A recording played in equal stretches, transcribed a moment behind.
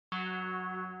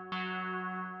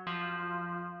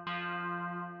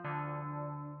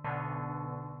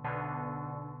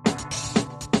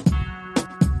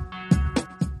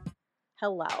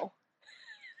Hello.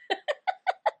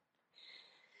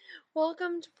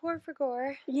 Welcome to Pour for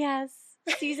Gore. Yes.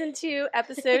 Season 2,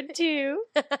 episode 2.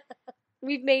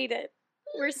 We've made it.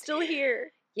 We're still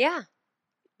here. Yeah,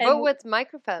 And but with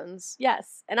microphones.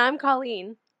 yes. And I'm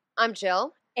Colleen. I'm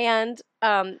Jill. And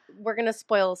we're gonna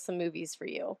spoil some movies for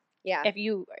you. Yeah, If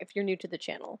you're new to the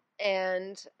channel.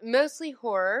 and mostly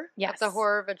horror. Yes. The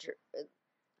horror of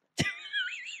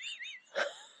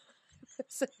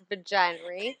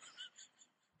vaginery.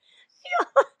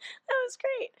 That was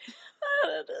great.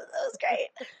 That was great.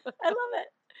 I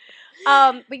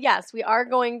love it. But yes, we are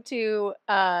going to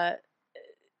God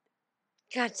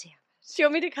damn. do you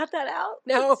want me to cut that out?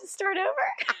 No. Let's start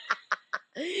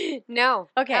over. No.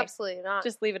 Okay. Absolutely not.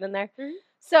 Just leave it in there. Mhm.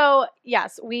 So,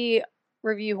 yes, we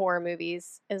review horror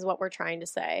movies is what we're trying to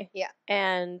say. Yeah.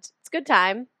 And it's a good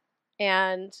time.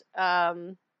 And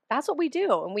that's what we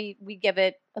do. And we give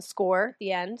it a score at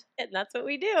the end. And that's what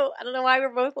we do. I don't know why we're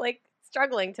both like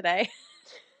struggling today.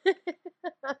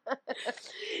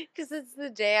 Because it's the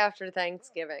day after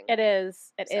Thanksgiving. It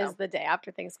is. It is So. the day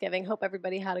after Thanksgiving. Hope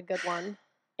everybody had a good one.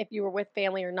 If you were with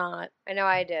family or not. I know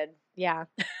I did. Yeah.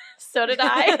 So did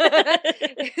I.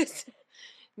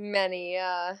 Many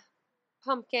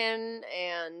pumpkin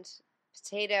and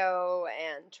potato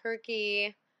and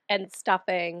turkey. And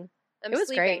stuffing. I'm It was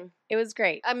sleeping. great. It was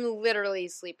great. I'm literally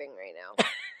sleeping right now.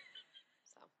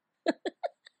 So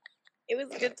It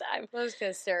was a good time. I'm just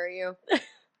gonna stare at you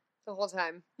the whole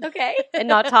time. Okay. And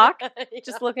not talk. Yeah.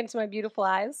 Just look into my beautiful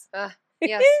eyes.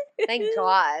 Yes, thank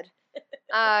God.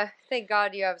 Thank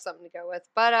God you have something to go with.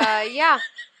 But yeah.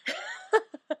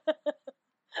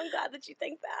 I'm glad that you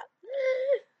think that.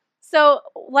 So,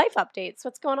 life updates.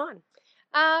 What's going on?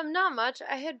 Not much.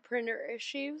 I had printer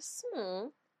issues. Hmm.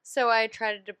 So I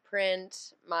tried to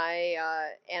print my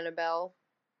Annabelle,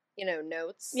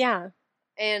 notes. Yeah.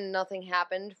 And nothing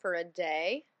happened for a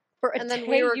day. For a And day, then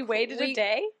we were- you waited a we-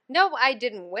 day? No, I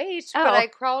didn't wait, Oh. but I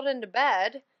crawled into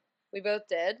bed. We both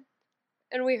did.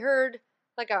 And we heard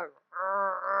like a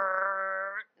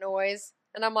noise.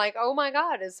 And I'm like, oh my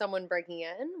God, is someone breaking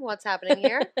in? What's happening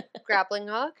here? Grappling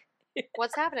hook?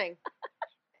 What's happening?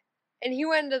 And he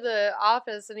went into the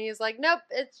office and he's like, nope,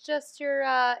 it's just your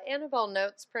Annabelle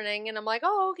notes printing. And I'm like,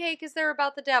 oh, okay, because they're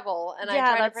about the devil. And Yeah, I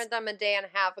tried to that's- print them a day and a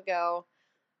half ago.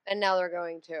 And now they're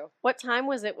going to. What time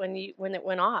was it when it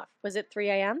went off? Was it 3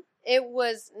 a.m.? It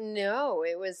was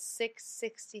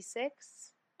 6:66.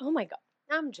 Oh my God.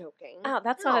 I'm joking. Oh,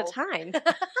 that's not a No. time.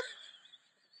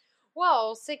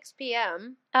 Well, 6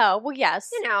 p.m. Oh, well,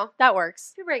 yes. That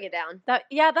works. If you break it down.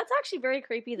 Yeah, that's actually very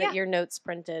creepy that Yeah. your notes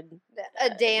printed. A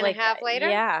day and like, a half later?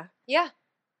 Yeah. Yeah.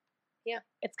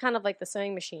 It's kind of like the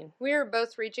sewing machine. We were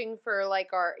both reaching for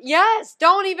like our. Yes!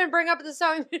 Don't even bring up the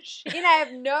sewing machine. I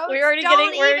have notes. We're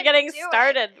getting do it.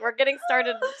 started. We're getting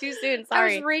started too soon. I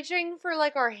Sorry. was reaching for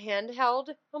like our handheld.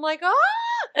 I'm like,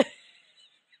 ah!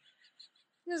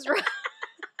 This is rough.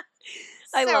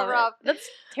 I So love rough. it. That's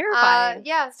terrifying.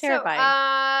 Yeah, It's terrifying.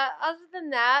 So, other than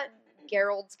that,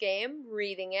 Gerald's Game,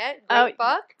 reading it, Oh, great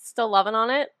book. Still loving on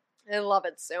it? I love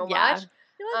it so Yeah. much.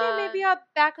 Feel like I maybe I'm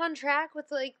back on track with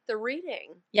like the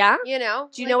reading. Yeah? You know?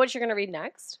 Do you know what you're going to read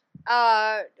next?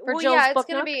 Well, Jill's yeah, it's book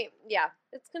gonna nook? be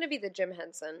it's gonna be the Jim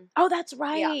Henson. Oh, that's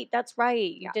right. Yeah. That's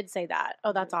right. You Yeah. did say that.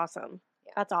 Oh, that's awesome.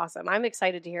 Yeah. That's awesome. I'm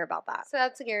excited to hear about that. So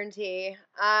that's a guarantee.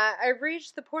 I've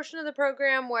reached the portion of the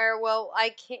program where,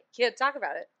 I can't talk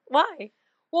about it. Why?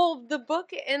 Well, the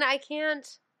book, and I can't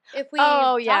if we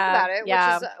Oh, talk yeah, about it,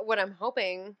 yeah. which is what I'm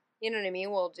hoping. You know what I mean?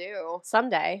 We'll do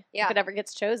Someday. Yeah. If it ever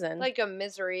gets chosen. like a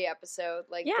misery episode,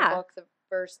 like Yeah. the book,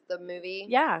 versus the movie.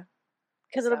 yeah.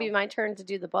 Because it'll So. be my turn to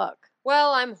do the book.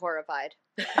 Well, I'm horrified.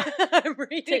 I'm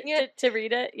reading it. To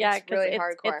read it. Yeah. It's 'cause really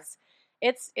hardcore.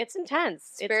 It's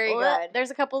intense. It's very bleh. good. There's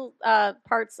a couple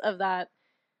parts of that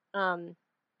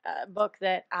book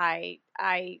that I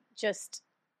just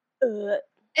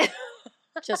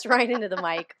just right into the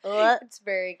mic. It's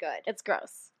very good. It's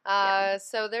gross.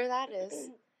 So there that is.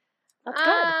 That's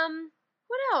good.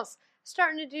 What else?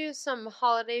 Starting to do some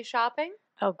holiday shopping.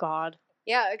 Oh God.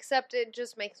 Yeah, except it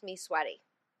just makes me sweaty.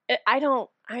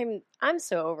 I'm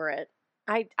so over it.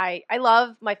 I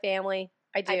love my family.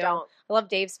 I do. I don't. I love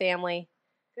Dave's family,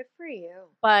 Good for you.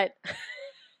 but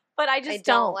I just I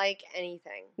don't like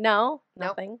anything. No, Nope.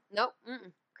 nothing. Nope.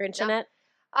 Mm-mm. Grinching No.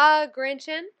 it.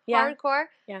 Grinching. Yeah. Hardcore.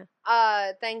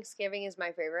 Yeah. Thanksgiving is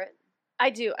my favorite. I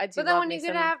do. But then love when me you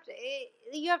some-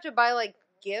 you have to buy like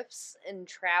gifts and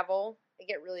travel, I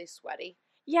get really sweaty.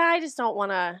 Yeah, I just don't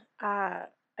want to. I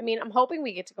mean, I'm hoping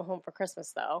we get to go home for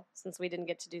Christmas though, since we didn't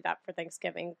get to do that for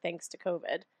Thanksgiving thanks to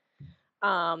COVID,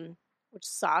 which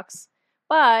sucks.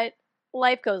 But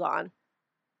life goes on,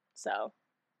 so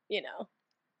you know.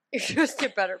 You're just a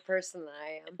better person than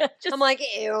I am. I'm like,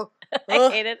 ew. I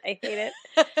hate it. I hate it.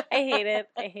 I hate it.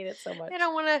 I hate it so much. I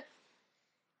don't want to.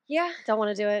 Yeah. Don't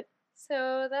want to do it.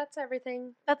 So that's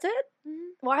everything. That's it? Mm-hmm.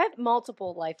 Well, I have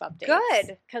multiple life updates.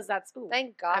 Good. Because that's, ooh,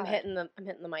 Thank God. I'm hitting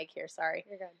the mic here, sorry.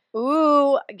 You're good.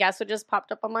 Ooh, guess what just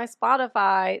popped up on my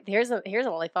Spotify? Here's a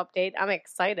life update. I'm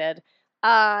excited.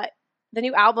 The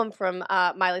new album from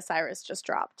Miley Cyrus just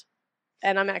dropped.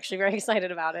 And I'm actually very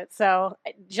excited about it. So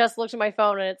I just looked at my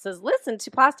phone and it says, listen to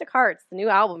Plastic Hearts, the new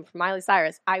album from Miley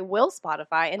Cyrus. I will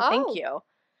Spotify, and thank you.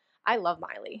 I love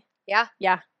Miley. Yeah?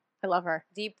 Yeah, I love her.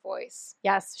 Deep voice.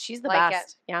 Yes, she's the Like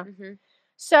best. it. Yeah. Mm-hmm.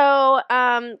 So,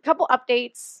 couple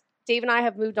updates. Dave and I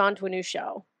have moved on to a new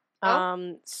show.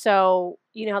 So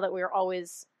you know that we're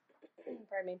always,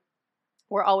 pardon me,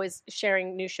 we're always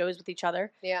sharing new shows with each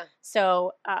other. Yeah.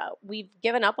 So we've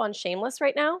given up on Shameless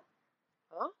right now.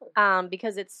 Oh.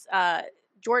 Because it's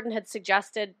Jordan had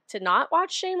suggested to not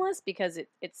watch Shameless because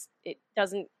it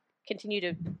doesn't continue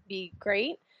to be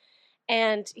great,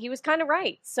 and he was kind of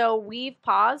right. So we've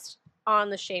paused on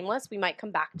the Shameless. We might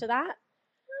come back to that.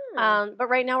 But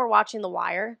right now we're watching The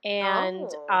Wire, and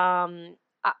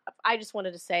I just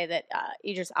wanted to say that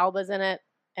Idris Elba's in it,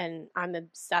 and I'm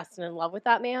obsessed and in love with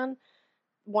that man.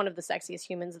 One of the sexiest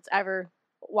humans that's ever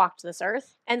walked this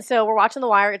earth. And so we're watching The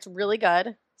Wire. It's really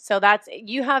good. So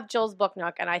you have Jill's Book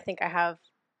Nook, and I think I'm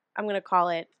going to call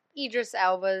it Idris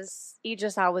Elba's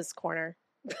Corner.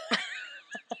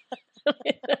 I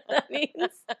don't know what that means.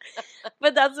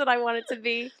 But that's what I want it to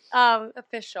be.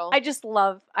 Official.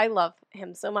 I love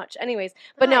him so much. Anyways,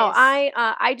 but nice. No,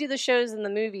 I do the shows and the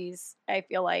movies, I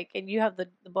feel like, and you have the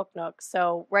Book Nook.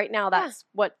 So right now that's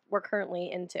what we're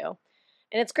currently into.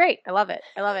 And it's great. I love it.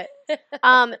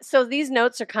 So these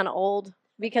notes are kind of old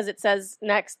because it says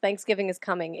next Thanksgiving is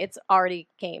coming. It's already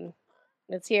came.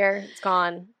 It's here. It's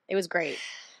gone. It was great.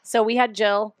 So we had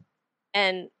Jill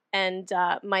and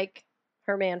Mike,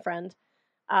 her man friend,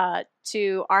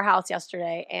 to our house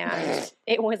yesterday, and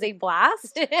it was a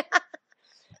blast.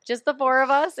 Just the four of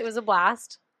us. It was a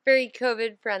blast. Very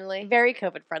COVID friendly. Very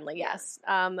COVID friendly, yes.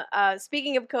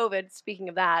 Speaking of COVID, speaking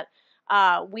of that,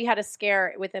 we had a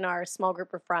scare within our small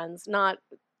group of friends. Not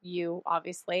you,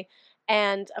 obviously.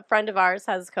 And a friend of ours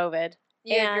has COVID.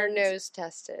 You had your nose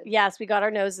tested. Yes, we got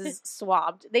our noses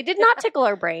swabbed. They did not tickle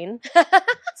our brain.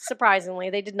 Surprisingly,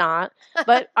 they did not.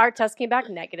 But our test came back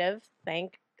negative.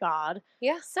 Thank God.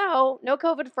 Yeah. So, no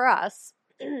COVID for us.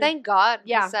 Thank God.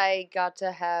 Yeah. Because I got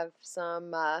to have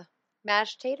some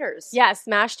mashed taters. Yes,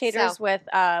 mashed taters with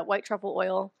white truffle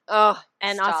oil. Oh,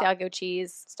 and Asiago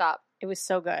cheese. Stop. It was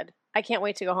so good. I can't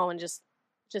wait to go home and just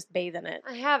bathe in it.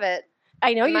 I have it.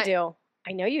 I know you do.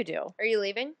 I know you do. Are you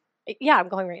leaving? Yeah, I'm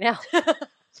going right now.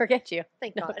 Forget you.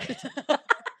 Thank No. God.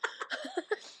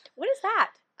 What is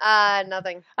that?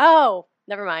 Nothing. Oh,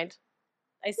 never mind.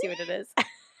 I see what it is.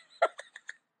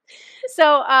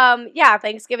 So, yeah,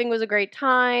 Thanksgiving was a great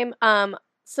time.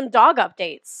 Some dog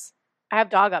updates. I have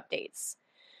dog updates.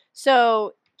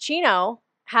 So, Chino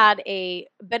had a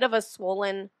bit of a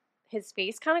his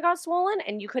face kind of got swollen,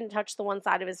 and you couldn't touch the one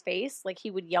side of his face. Like, he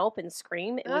would yelp and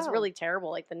scream. It was really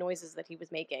terrible, like the noises that he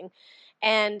was making.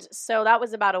 And so that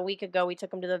was about a week ago. We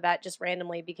took him to the vet just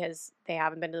randomly because they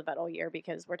haven't been to the vet all year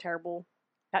because we're terrible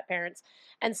pet parents.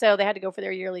 And so they had to go for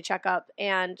their yearly checkup.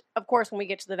 And of course, when we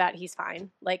get to the vet, he's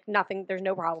fine. Like, nothing, there's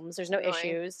no problems. There's no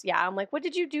issues. Yeah. I'm like, what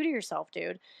did you do to yourself,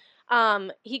 dude?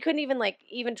 He couldn't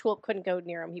even Tulip couldn't go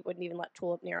near him. He wouldn't even let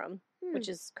Tulip near him, which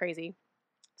is crazy.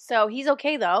 So he's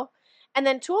okay though. And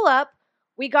then Tulip,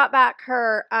 we got back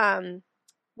her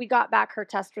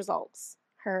test results,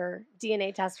 her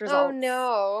DNA test results. Oh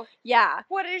no. Yeah.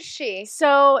 What is she?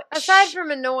 So aside from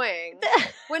annoying,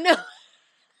 no.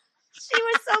 She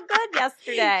was so good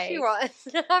yesterday. She was.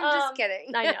 I'm just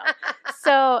kidding. I know.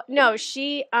 So no,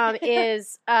 she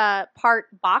is part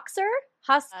boxer,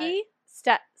 husky,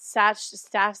 staff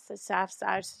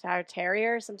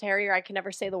terrier, some terrier. I can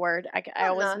never say the word. I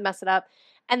always mess it up.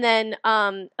 And then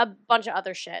a bunch of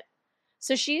other shit.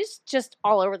 So she's just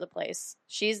all over the place.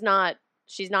 She's not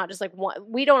just like one.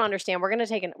 We don't understand. We're gonna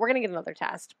get another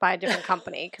test by a different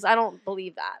company because I don't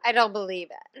believe that. I don't believe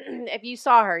it. If you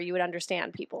saw her, you would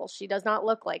understand. People, she does not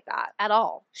look like that at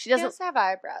all. She does have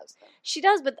eyebrows though. She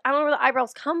does, but I don't know where the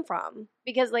eyebrows come from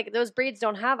because like those breeds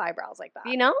don't have eyebrows like that.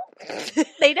 You know,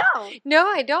 they don't. No,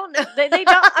 I don't know. They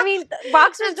don't. I mean,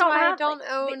 boxers don't have. I don't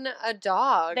own a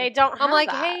dog. They don't. I'm like,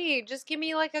 that. Hey, just give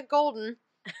me like a golden.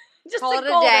 Just call it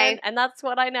golden, a day, and that's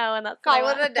what I know, and that's call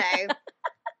it a day.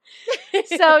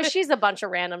 So she's a bunch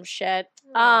of random shit.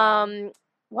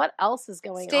 What else is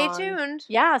going on? Stay tuned.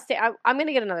 Yeah, I'm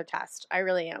gonna get another test. I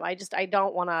really am. I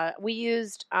don't want to. We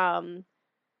used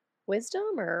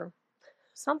wisdom or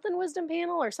something wisdom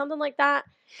panel or something like that.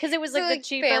 Because it was So, like the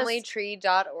cheapest.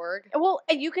 Familytree.org. Well,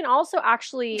 and you can also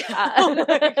actually Oh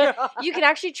my God. you can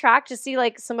actually track to see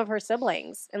like some of her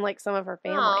siblings and like some of her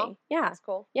family. Aw. Yeah. That's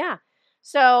cool. Yeah.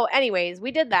 So anyways,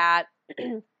 we did that.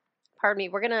 Pardon me.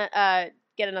 We're going to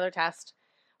get another test.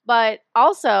 But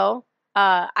also,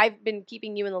 I've been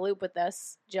keeping you in the loop with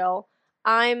this, Jill.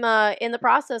 I'm in the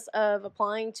process of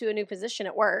applying to a new position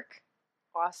at work,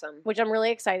 Awesome. which I'm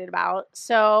really excited about.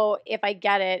 So if I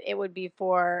get it, it would be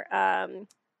for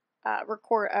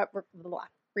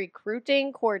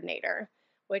recruiting coordinator,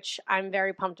 which I'm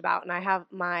very pumped about. And I have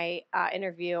my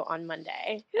interview on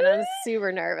Monday, and I'm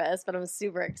super nervous, but I'm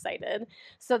super excited.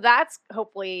 So that's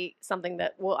hopefully something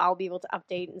that I'll be able to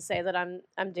update and say that I'm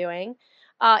doing.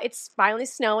 It's finally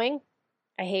snowing.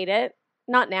 I hate it.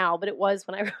 Not now, but it was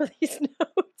when I wrote these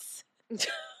notes.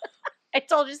 I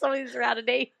told you some of these are out of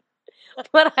date,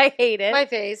 but I hate it. My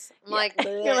face. I'm like,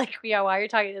 you're like, yeah, why are you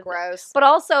talking to gross. But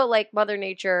also, like, Mother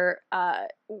Nature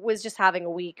was just having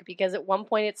a week because at one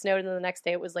point it snowed and then the next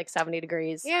day it was like 70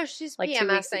 degrees. Yeah, she's like 2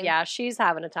 weeks. PMSing. Yeah, she's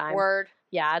having a time. Word.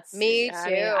 Yeah, it's Me I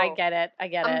mean, too. I get it.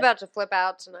 I'm about to flip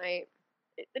out tonight.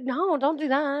 No, don't do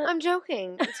that. I'm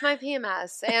joking. It's my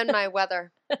PMS and my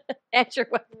weather. And your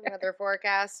Weather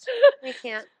forecast. I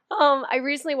can't. I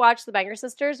recently watched The Banger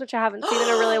Sisters, which I haven't seen in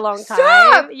a really long time.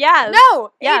 Stop! Yes.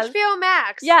 No! Yes. HBO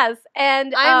Max. Yes.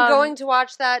 And I'm going to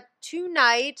watch that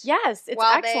tonight. Yes, it's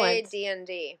while excellent. they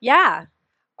D&D. Yeah.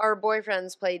 Our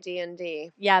boyfriends play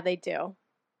D&D. Yeah, they do.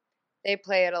 They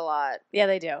play it a lot. Yeah,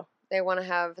 they do. They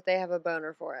have a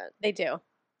boner for it. They do.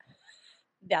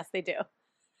 Yes, they do.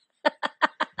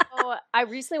 So I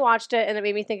recently watched it and it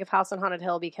made me think of House on Haunted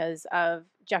Hill because of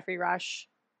Jeffrey Rush,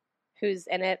 who's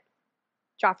in it.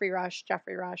 Jeffrey Rush. I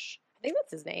think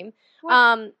that's his name.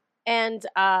 What? And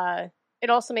it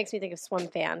also makes me think of Swim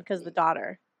Fan because the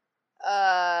daughter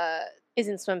is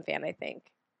in Swim Fan, I think.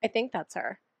 I think that's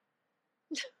her.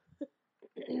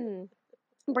 I'm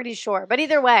pretty sure. But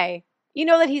either way, you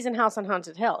know that he's in House on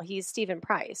Haunted Hill. He's Stephen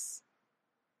Price.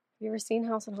 Have you ever seen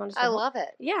House on Haunted Hill? I love it.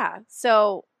 Yeah.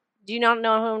 So do you not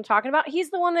know who I'm talking about? He's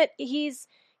the one that he's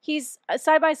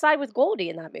side by side with Goldie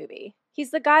in that movie.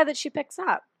 He's the guy that she picks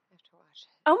up. I have to watch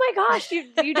it. Oh my gosh,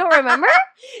 you don't remember?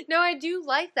 No, I do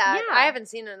like that. Yeah. I haven't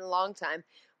seen it in a long time.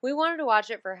 We wanted to watch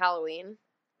it for Halloween,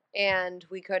 and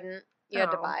we couldn't. You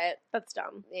had to Oh. buy it. That's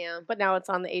dumb. Yeah. But now it's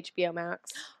on the HBO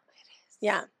Max. It is.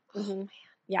 Yeah. Oh, Mhm. man.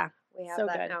 Yeah. We have So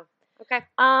that good. now. Okay.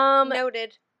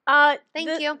 Noted. Noted.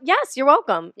 Thank you. Yes, you're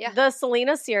welcome. Yeah. The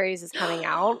Selena series is coming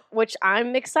out, which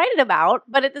I'm excited about,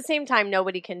 but at the same time,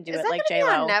 nobody can do Is it that like gonna be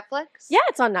J-Lo. on Netflix? Yeah,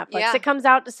 it's on Netflix. Yeah. It comes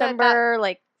out So I thought- December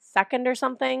like 2nd or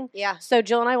something. Yeah. So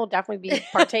Jill and I will definitely be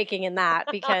partaking in that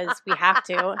because we have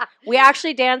to. We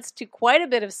actually danced to quite a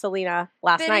bit of Selena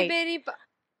last Bitty night. bitty.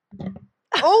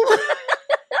 Oh.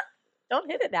 Don't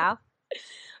hit it now.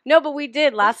 No, but we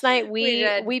did last night. We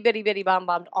did. We bitty bitty bomb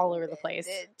bombed all over the place.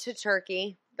 To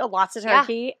Turkey. Lots of Yeah.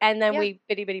 turkey, and then Yeah. we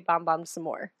bitty bitty bomb bombed some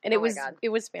more, and Oh it my was God. it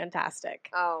was fantastic.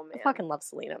 Oh I man. fucking love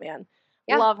Selena, man.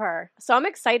 Yeah. Love her. So I'm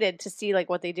excited to see like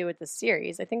what they do with this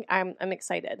series. I think I'm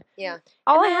excited. Yeah.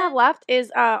 All And I have left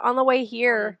is on the way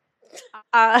here,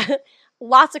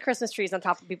 lots of Christmas trees on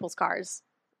top of people's cars.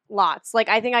 Lots. Like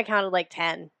I think I counted like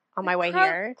 10 on my way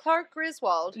here. Clark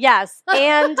Griswold. Yes,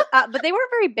 and but they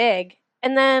weren't very big.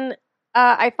 And then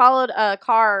I followed a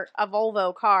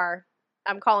Volvo car.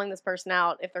 I'm calling this person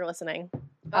out if they're listening.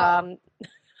 I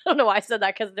don't know why I said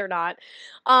that because they're not.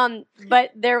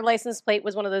 But their license plate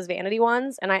was one of those vanity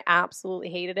ones, and I absolutely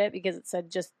hated it because it said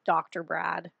just Dr.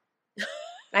 Brad.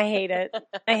 I hate it.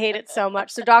 I hate it so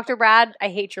much. So Dr. Brad, I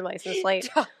hate your license plate.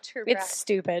 Dr. Brad. It's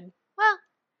stupid. Well,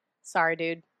 Sorry,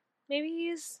 dude. maybe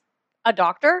he's A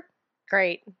doctor?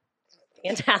 Great.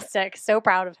 Fantastic. So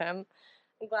proud of him.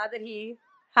 I'm glad that he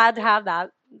had to have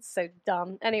that. It's so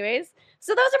dumb. Anyways,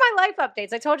 so those are my life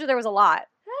updates. I told you there was a lot.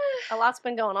 A lot's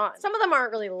been going on. Some of them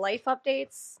aren't really life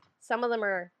updates. Some of them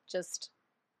are just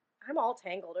I'm all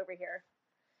tangled over here.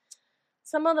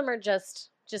 Some of them are just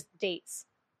dates.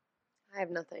 I have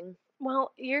nothing.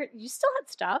 Well, you still had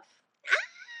stuff.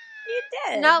 You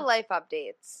did. Not life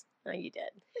updates. No, you did.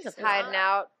 Just hiding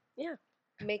out. Yeah.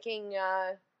 Making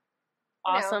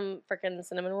Awesome freaking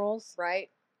cinnamon rolls. right?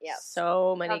 Yes.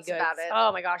 So many That's goods. about it.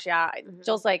 Oh my gosh, yeah. Mhm.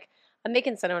 Jill's like, I'm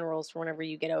making cinnamon rolls for whenever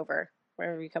you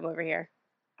come over here.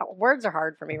 Words are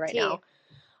hard for me right Tea. now.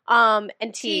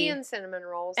 And tea and cinnamon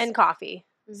rolls. and coffee.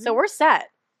 So Mhm. we're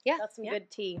set. Yeah. That's some Yeah. good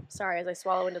tea. Sorry, as I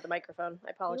swallow into the microphone. I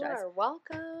You apologize. are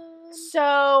welcome.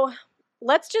 So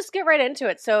let's just get right into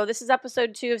it. So this is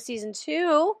episode 2 of season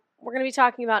 2. We're going to be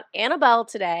talking about Annabelle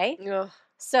today. Ugh.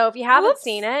 So if you haven't Whoops.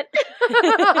 seen it,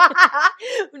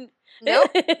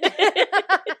 Nope.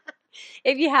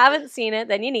 if you haven't seen it,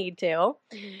 then you need to.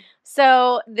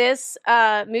 So this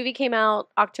movie came out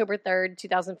October 3rd,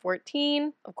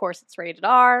 2014. Of course, it's rated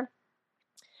R.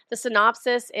 The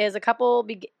synopsis is a couple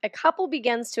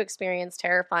begins to experience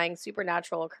terrifying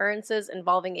supernatural occurrences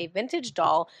involving a vintage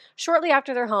doll shortly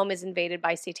after their home is invaded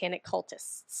by satanic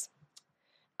cultists.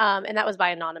 And that was by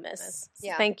Anonymous.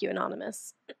 Yeah. Thank you,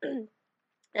 Anonymous.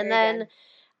 And Very then,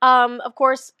 good. of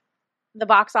course, the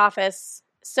box office.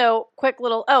 So, quick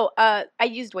little. I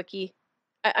used Wiki.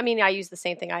 I mean, I use the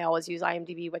same thing I always use: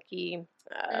 IMDb, Wiki,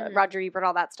 Roger Ebert,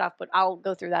 all that stuff. But I'll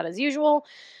go through that as usual.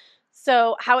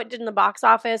 So, how it did in the box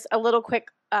office. A little quick,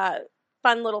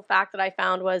 fun little fact that I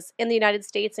found was in the United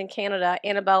States and Canada,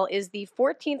 Annabelle is the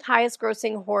 14th highest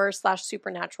grossing horror /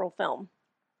 supernatural film.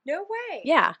 No way.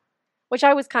 Yeah, which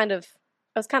I was kind of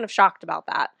shocked about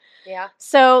that. Yeah.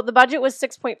 So the budget was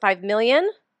 $6.5 million.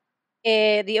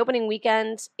 The opening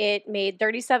weekend, it made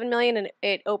 $37 million, and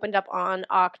it opened up on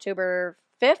October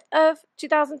 5th of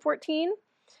 2014.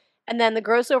 And then the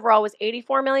gross overall was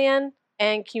 $84 million,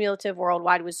 and cumulative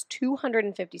worldwide was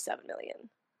 $257 million.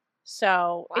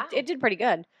 So Wow. it did pretty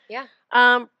good. Yeah.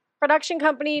 Production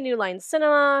company, New Line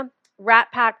Cinema, Rat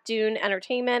Pack Dune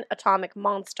Entertainment, Atomic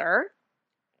Monster.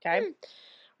 Okay.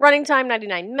 Running time,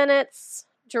 99 minutes.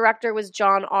 Director was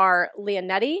John R.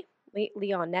 Leonetti.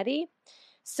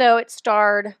 So it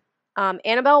starred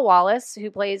Annabelle Wallis,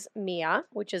 who plays Mia,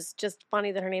 which is just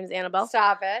funny that her name's Annabelle.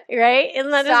 Stop it. Right?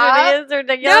 Isn't that Stop. just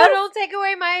ridiculous? No, don't take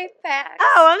away my facts.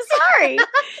 Oh, I'm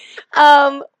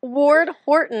sorry. Ward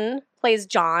Horton plays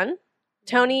John.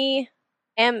 Tony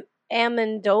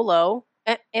Amendola,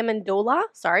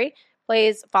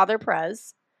 plays Father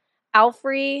Perez.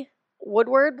 Alfre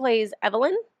Woodward plays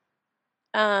Evelyn.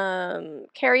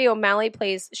 Carrie O'Malley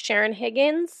plays Sharon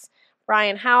Higgins.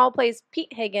 Brian Howell plays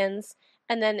Pete Higgins.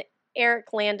 And then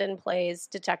Eric Landon plays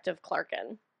Detective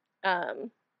Clarkin.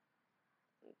 I'm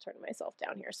turning myself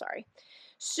down here, sorry.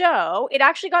 So, it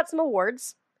actually got some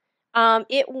awards.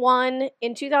 It won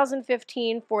in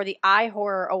 2015 for the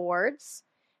iHorror Awards.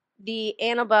 The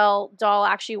Annabelle doll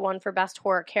actually won for Best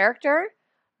Horror Character.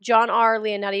 John R.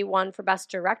 Leonetti won for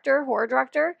Best Director, Horror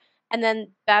Director. And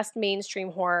then Best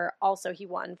Mainstream Horror, also he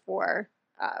won for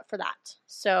that.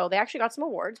 So they actually got some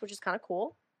awards, which is kind of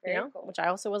cool. Very you know, cool. which I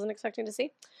also wasn't expecting to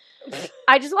see.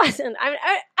 I just wasn't. I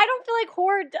don't feel like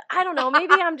horror. I don't know.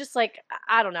 Maybe I'm just like,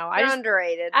 I don't know. You're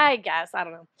underrated. I guess. I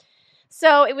don't know.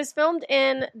 So it was filmed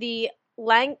in the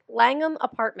Langham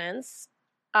Apartments,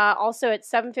 also at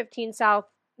 715 South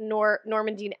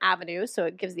Normandie Avenue. So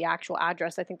it gives the actual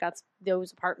address. I think that's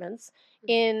those apartments.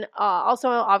 In also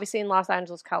obviously in Los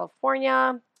Angeles,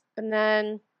 California. And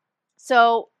then,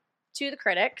 so to the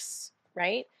critics,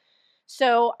 right?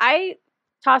 So I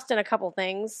tossed in a couple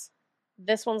things.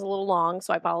 This one's a little long,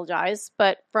 so I apologize.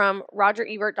 But from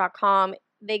RogerEbert.com,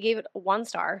 they gave it 1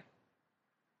 star.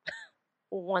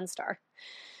 1 star.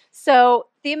 So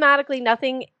thematically,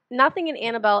 nothing in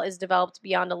Annabelle is developed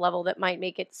beyond a level that might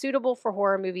make it suitable for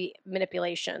horror movie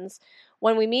manipulations.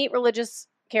 When we meet religious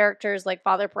characters like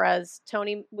Father Perez,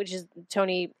 Tony, which is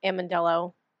Tony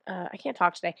Amendola, I can't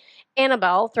talk today.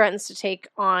 Annabelle threatens to take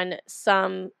on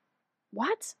some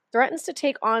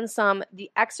The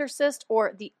Exorcist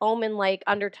or The Omen-like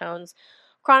undertones,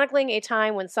 chronicling a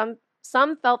time when some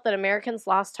felt that Americans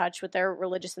lost touch with their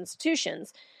religious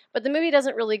institutions. But the movie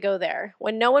doesn't really go there.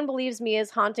 When no one believes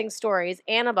Mia's haunting stories,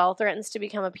 Annabelle threatens to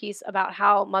become a piece about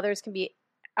how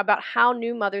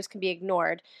new mothers can be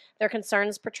ignored, their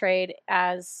concerns portrayed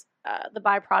as the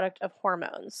byproduct of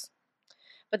hormones.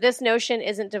 But this notion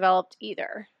isn't developed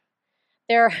either.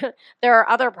 There are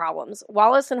other problems.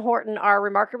 Wallace and Horton are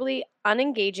remarkably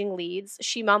unengaging leads.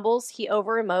 She mumbles, he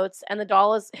over-emotes, and the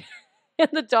doll is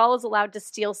allowed to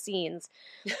steal scenes.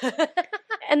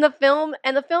 and the film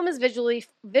is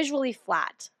visually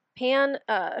flat. Pan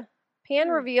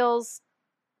reveals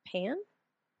Pan?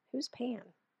 Who's Pan?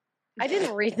 I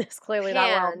didn't read this clearly that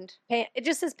well. Pan, it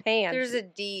just says Pan. There's a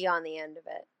D on the end of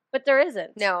it. But there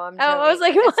isn't. No, I'm joking. I was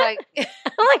like, what? I'm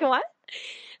like, what?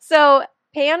 So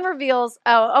Pan reveals,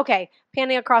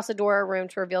 panning across a door or room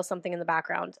to reveal something in the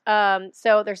background.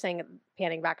 So they're saying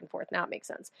panning back and forth. Now it makes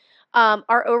sense.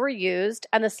 Are overused,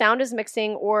 and the sound is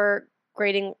mixing or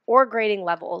grading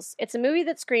levels. It's a movie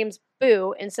that screams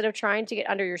boo instead of trying to get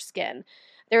under your skin.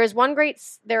 There is one great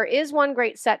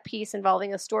set piece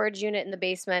involving a storage unit in the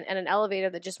basement and an elevator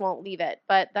that just won't leave it,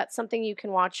 but that's something you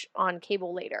can watch on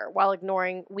cable later while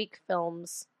ignoring the weak film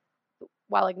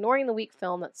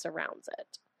that surrounds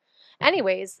it.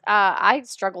 Anyways, I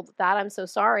struggled with that. I'm so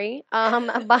sorry.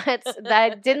 But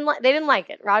they didn't like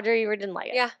it. Roger Ebert didn't like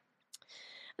it. Yeah.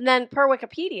 And then per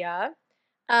Wikipedia,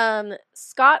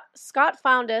 Scott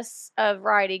Foundas of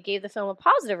Variety gave the film a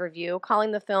positive review,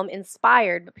 calling the film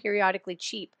inspired but periodically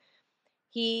cheap.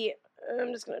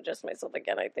 I'm just going to adjust myself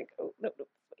again. I think. Oh no, this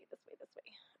way.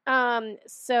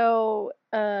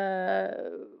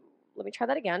 Let me try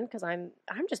that again because I'm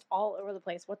just all over the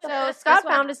place. What the? So Scott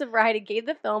Foundas of Variety gave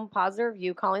the film positive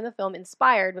review, calling the film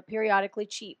inspired but periodically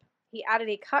cheap. He added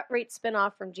a cut-rate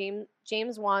spin-off from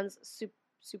James Wan's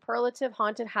superlative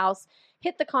haunted house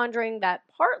hit The Conjuring that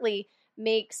partly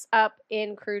makes up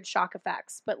in crude shock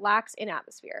effects, but lacks in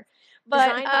atmosphere.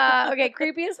 But,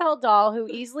 creepy as hell doll who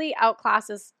easily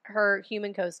outclasses her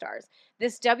human co-stars.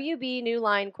 This WB New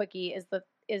Line quickie is the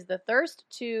thirst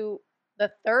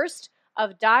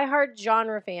of diehard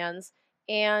genre fans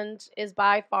and is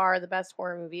by far the best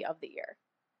horror movie of the year.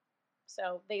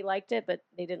 So they liked it, but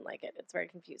they didn't like it. It's very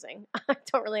confusing. I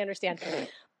don't really understand.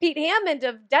 Pete Hammond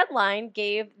of Deadline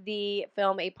gave the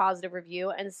film a positive review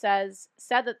and said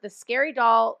that the Scary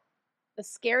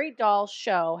Doll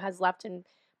show has left him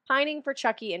pining for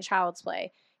Chucky and Child's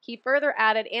Play. He further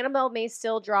added, Annabelle may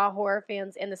still draw horror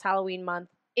fans in this Halloween month,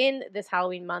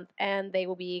 and they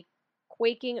will be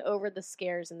quaking over the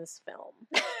scares in this film.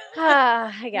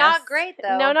 I guess. Not great,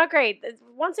 though. No, not great.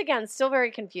 Once again, still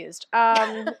very confused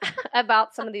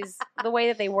about some of the way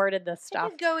that they worded this stuff.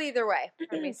 It could go either way.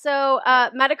 So,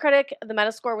 Metacritic, the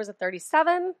Metascore was a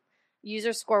 37.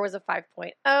 User score was a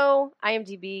 5.0.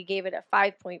 IMDb gave it a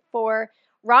 5.4.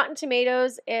 Rotten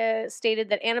Tomatoes stated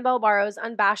that Annabelle borrows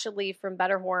unabashedly from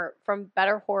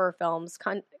better horror films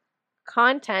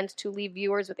content to leave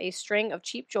viewers with a string of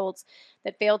cheap jolts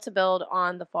that fail to build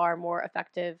on the far more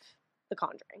effective The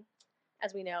Conjuring.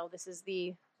 As we know, this is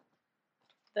the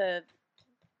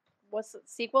what's the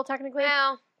sequel technically?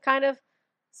 Well, kind of,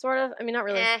 sort of. I mean, not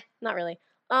really. Not really.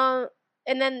 And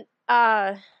then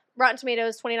Rotten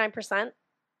Tomatoes 29%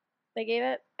 they gave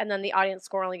it, and then the audience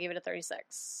score only gave it a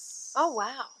 36. Oh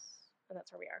wow, and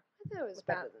that's where we are. I thought it was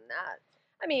better than that.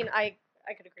 I mean, I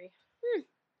could agree.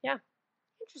 Yeah.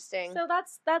 Interesting. So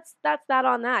that's that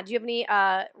on that. Do you have any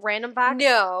random facts?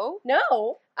 No.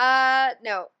 No.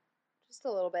 No. Just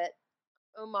a little bit.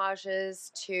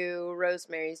 Homages to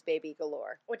Rosemary's Baby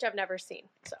galore, which I've never seen.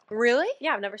 So really?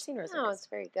 Yeah, I've never seen Rosemary's. Oh, it's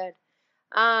very good.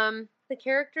 The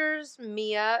characters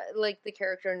Mia, like the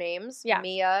character names,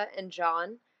 Mia and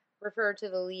John, refer to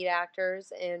the lead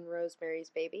actors in Rosemary's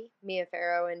Baby, Mia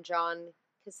Farrow and John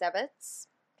Cassavetes.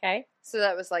 Okay. So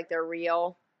that was like their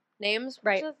real names,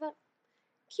 right?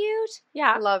 Cute.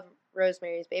 Yeah. I love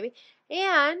Rosemary's Baby.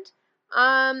 And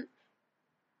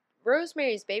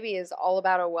Rosemary's Baby is all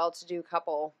about a well-to-do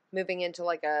couple moving into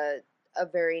like a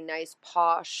very nice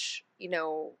posh,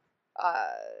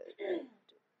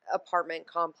 apartment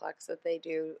complex that they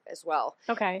do as well.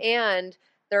 Okay. And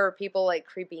there are people like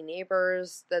creepy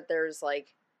neighbors, that there's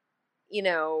like,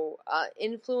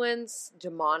 influence,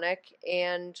 demonic,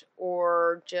 and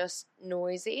or just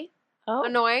noisy. Oh.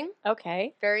 Annoying.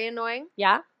 Okay. Very annoying.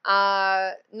 Yeah.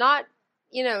 Not,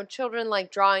 children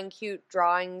like drawing cute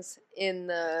drawings in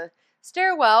the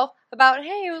stairwell about,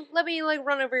 hey, let me like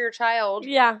run over your child.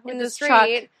 Yeah. In the street.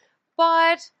 Truck.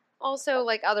 But also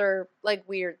like other like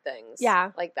weird things.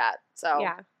 Yeah. Like that. So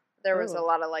yeah. There was a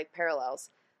lot of like parallels.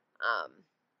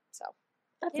 So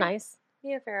that's nice.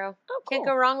 Mia Farrow. Oh, cool. Can't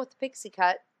go wrong with the pixie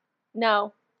cut.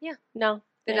 No. Yeah. No.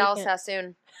 Vidal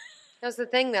Sassoon. That was the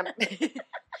thing that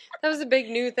that was a big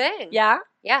new thing. Yeah?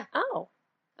 Yeah. Oh.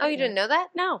 Oh, you didn't know that?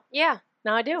 No. Yeah.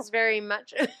 Now I do. It's very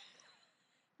much.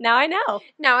 Now I know.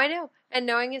 Now I know. And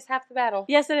knowing is half the battle.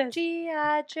 Yes, it is.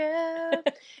 G.I. Joe.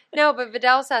 No, but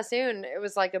Vidal Sassoon, it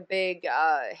was like a big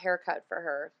haircut for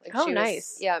her. Like she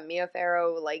nice. Yeah, Mia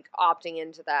Farrow, like opting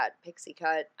into that pixie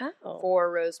cut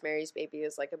for Rosemary's Baby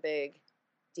is like a big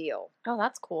deal. Oh,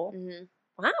 that's cool. Mm-hmm.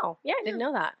 Wow. Yeah, I didn't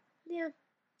know that. Yeah.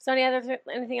 So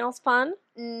anything else fun?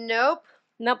 Nope.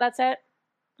 Nope, that's it?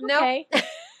 Okay. Nope.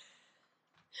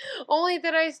 Only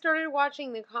that I started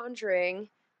watching The Conjuring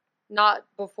not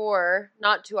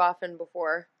too often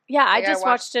before. Yeah, I just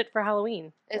watched it for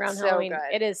Halloween. It's so Halloween.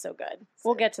 good. It is so good.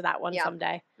 We'll get to that one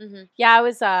someday. Mm-hmm. Yeah, I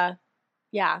was, I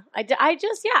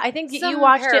think you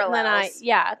watched it and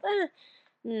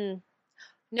then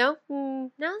No?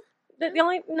 No? The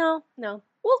only, no.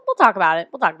 We'll talk about it.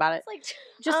 It's like,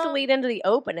 just to lead into the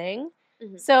opening.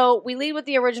 Mm-hmm. So we lead with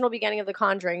the original beginning of The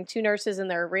Conjuring. 2 nurses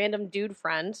and their random dude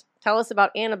friend tell us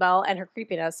about Annabelle and her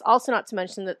creepiness. Also, not to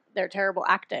mention that their terrible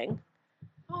acting.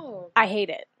 Oh, I hate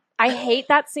it. I hate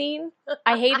that scene.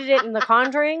 I hated it in The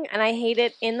Conjuring, and I hate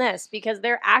it in this because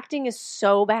their acting is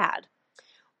so bad.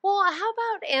 Well, how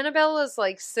about Annabelle is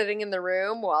like sitting in the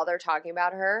room while they're talking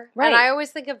about her? Right. And I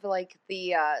always think of like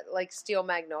the like Steel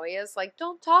Magnolias, like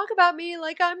don't talk about me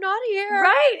like I'm not here.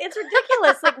 Right. It's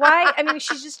ridiculous. Like, why? I mean,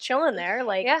 she's just chilling there.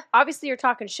 Like, Yeah. obviously you're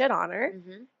talking shit on her.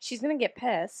 Mm-hmm. She's going to get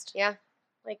pissed. Yeah.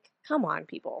 Like, come on,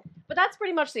 people. But that's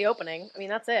pretty much the opening. I mean,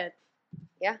 that's it.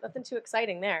 Yeah. Nothing too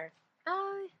exciting there.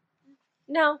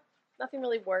 No. Nothing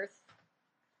really worth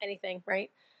anything,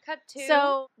 right? Cut to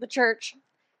So, the church.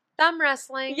 thumb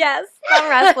wrestling. Yes. Thumb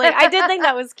wrestling. I did think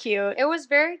that was cute. It was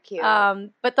very cute.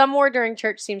 But thumb war during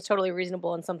church seems totally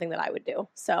reasonable and something that I would do.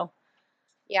 So,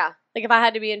 yeah. like, if I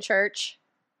had to be in church,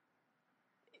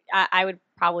 I would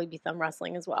probably be thumb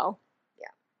wrestling as well. Yeah.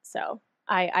 So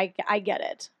I get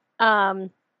it.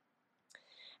 And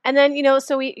then, you know,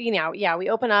 so we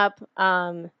open up.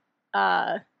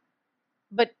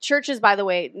 But churches, by the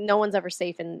way, no one's ever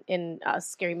safe in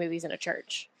scary movies in a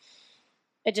church.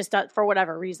 It just does, for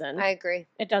whatever reason. I agree.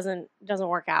 It doesn't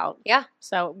work out. Yeah.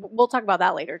 So we'll talk about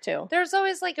that later too. There's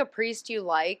always like a priest you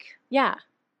like, Yeah.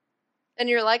 and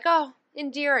you're like, oh,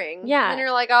 endearing. Yeah. And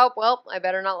you're like, oh, well, I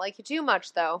better not like you too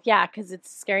much though. Yeah, because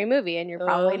it's a scary movie and you're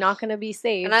probably Ugh. not going to be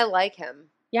safe. And I like him.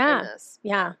 yeah. In this.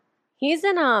 Yeah. He's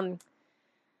in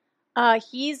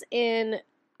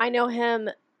I know him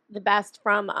the best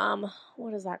from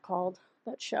what is that called?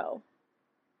 That show.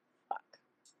 Fuck.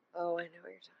 Oh, I know what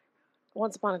you're talking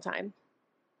Once Upon a Time.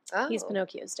 about. Oh. He's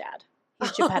Pinocchio's dad.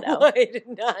 He's Geppetto. I did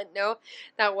not know.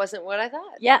 That wasn't what I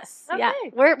thought. Yes. Yeah.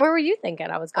 Okay. Where were you thinking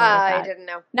I was going with I that? didn't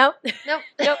know. Nope. Nope.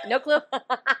 Nope. No clue.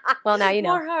 Well, now you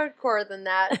know. More hardcore than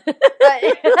that.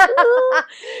 I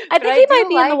But think he do might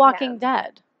be in The like Walking him.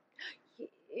 Dead.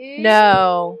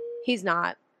 No, he's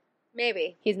not.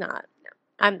 Maybe. He's not.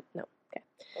 No. No. Okay.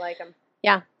 I like him.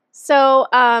 So,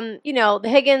 you know, the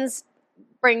Higgins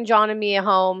bring John and Mia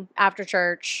home after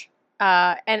church.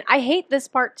 And I hate this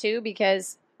part too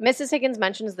because Mrs. Higgins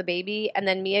mentions the baby and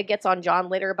then Mia gets on John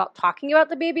later about talking about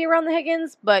the baby around the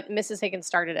Higgins, but Mrs. Higgins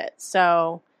started it.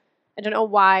 So I don't know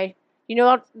why. You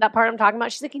know that part I'm talking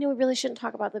about? She's like, you know, we really shouldn't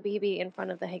talk about the baby in front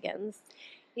of the Higgins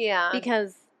Yeah.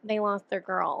 because they lost their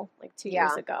girl like 2 Yeah.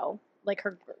 years ago. Like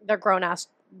their grown-ass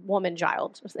woman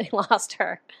child. They lost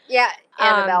her. Yeah.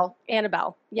 Annabelle.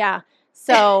 Annabelle. Yeah.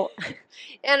 So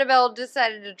Annabelle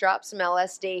decided to drop some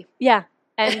LSD. yeah,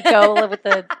 and go live with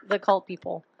the cult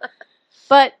people.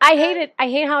 But I hate it. I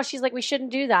hate how she's like, we shouldn't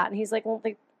do that. And he's like, well,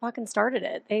 they fucking started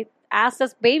it. They asked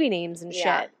us baby names and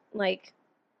Yeah. shit. Like,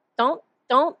 don't,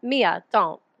 Mia,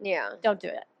 don't Yeah. do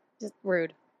it. Just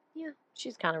rude. Yeah.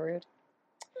 She's kind of rude.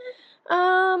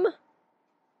 And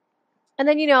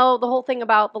then, you know, the whole thing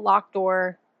about the locked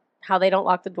door, how they don't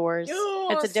lock the doors.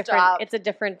 It's a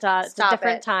different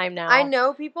time now. I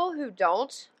know people who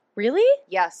don't. Really?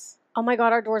 Yes. Oh my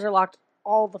God, our doors are locked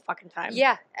all the fucking time.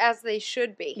 Yeah, as they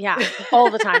should be. Yeah, all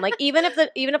the time. Like even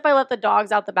if I let the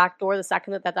dogs out the back door, the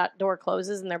second that door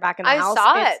closes and they're back in the house,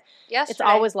 saw it yesterday. It's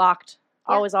always locked.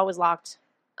 Yeah. Always locked.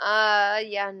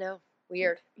 Yeah, no.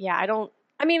 Weird. Yeah,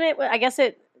 I mean, I guess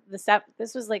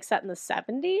this was like set in the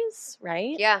 70s,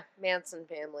 right? Yeah, Manson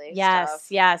family. Yes, stuff.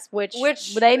 yes.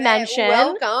 Which they mention.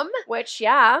 Welcome.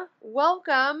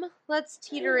 Welcome. Let's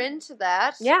teeter into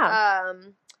that. Yeah.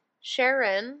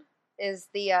 Sharon is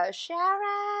the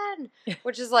Sharon,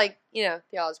 which is like, you know,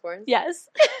 the Osbournes. Yes.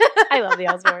 I love the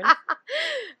Osbournes.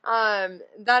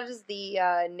 That is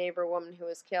the neighbor woman who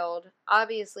was killed,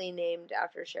 obviously named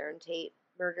after Sharon Tate,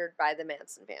 murdered by the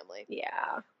Manson family.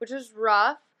 Yeah. Which was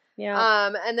rough.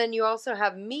 Yeah. And then you also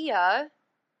have Mia,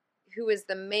 who is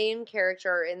the main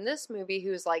character in this movie,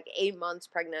 who's like 8 months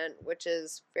pregnant, which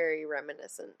is very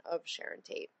reminiscent of Sharon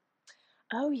Tate.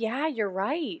 Oh yeah, you're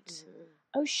right. Mm-hmm.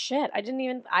 Oh shit, I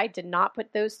did not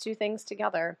put those two things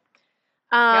together.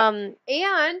 And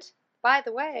by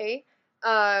the way,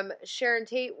 Sharon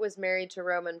Tate was married to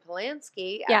Roman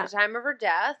Polanski at the time of her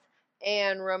death,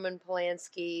 and Roman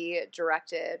Polanski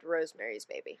directed Rosemary's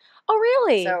Baby. Oh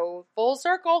really? So full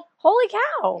circle. Holy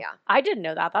cow. Yeah. I didn't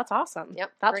know that. That's awesome.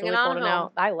 Yep. That's Bring really it on cool to know.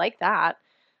 home. I like that.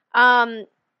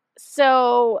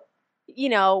 So, you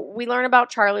know, we learn about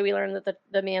Charlie. We learn that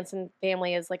the Manson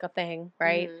family is like a thing,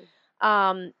 right? Mm-hmm.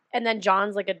 And then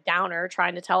John's like a downer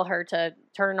trying to tell her to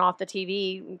turn off the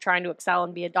TV, trying to excel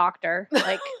and be a doctor.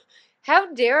 Like,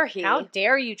 how dare he? how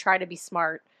dare you try to be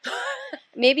smart?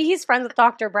 Maybe he's friends with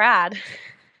Dr. Brad.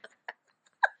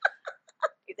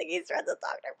 You think he's friends with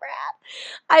Dr.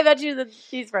 Brad? I bet you that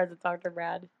he's friends with Dr.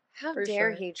 Brad. How For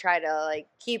dare sure. he try to like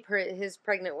keep his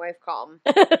pregnant wife calm?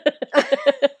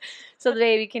 So the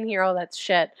baby can hear all that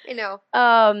shit. I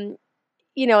know.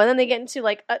 You know, and then they get into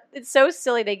like it's so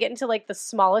silly. They get into like the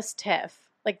smallest tiff,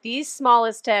 like the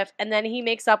smallest tiff, and then he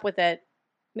makes up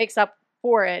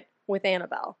for it with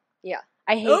Annabelle. Yeah.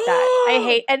 I hate that. I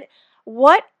hate, and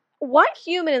what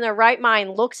human in their right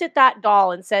mind looks at that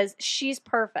doll and says, she's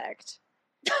perfect?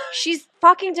 She's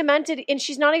fucking demented and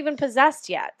she's not even possessed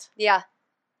yet. Yeah.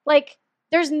 Like,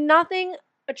 there's nothing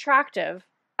attractive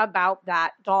about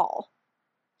that doll.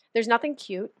 There's nothing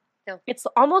cute. No. It's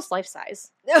almost life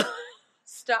size. No.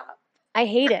 Stop. I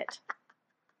hate it.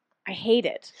 I hate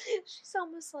it. She's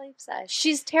almost life size.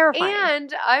 She's terrifying.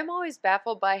 And I'm always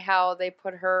baffled by how they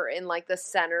put her in like the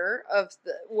center of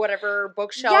the whatever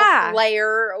bookshelf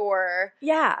layer or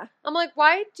yeah. I'm like,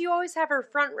 why do you always have her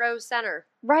front row center?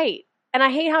 Right. And I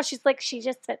hate how she's like, she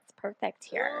just fits perfect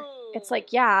here. It's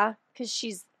like, yeah, because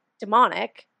she's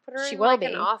demonic. Put her she in will like be.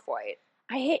 an off-white.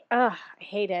 I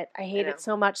hate it. I hate it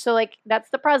so much. So like, that's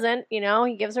the present, you know,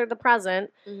 he gives her the present.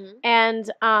 Mm-hmm.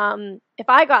 And if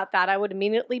I got that, I would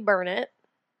immediately burn it.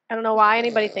 I don't know why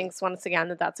anybody thinks once again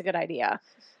that that's a good idea.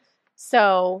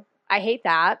 So I hate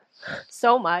that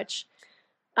so much.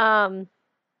 And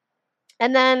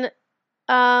then,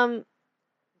 don't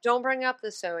bring up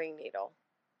the sewing needle.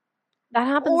 That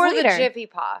happens or later. Or the Jiffy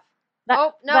Puff.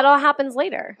 No. That all happens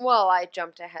later. Well, I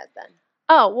jumped ahead then.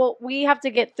 Oh, well, we have to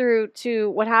get through to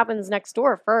what happens next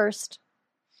door first.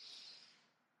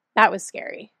 That was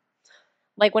scary.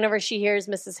 Like whenever she hears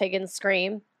Mrs. Higgins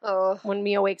scream. Oh. When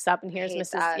Mia wakes up and hears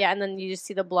Mrs. That. Yeah, and then you just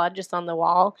see the blood just on the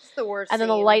wall. It's the worst. And then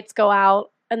the lights go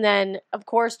out. And then, of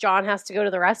course, John has to go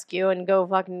to the rescue and go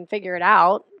fucking figure it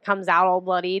out. Comes out all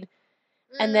bloodied.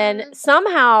 And then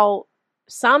somehow,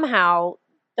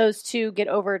 those two get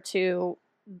over to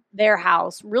their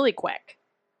house really quick.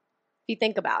 If you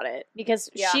think about it. Because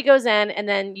she goes in and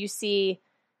then you see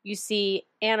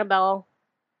Annabelle,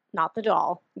 not the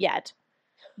doll yet,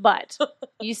 but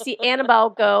you see Annabelle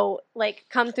go, like,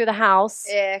 come through the house.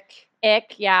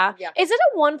 Ick, yeah. Is it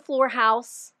a 1-floor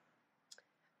house?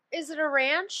 Is it a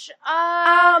ranch?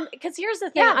 Because here's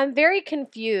the thing. I'm very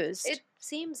confused. It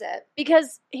seems it.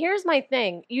 Because here's my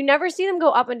thing. You never see them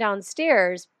go up and down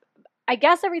stairs. I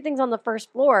guess everything's on the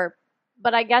first floor,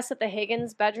 but I guess that the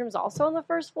Higgins bedroom's also on the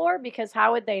first floor because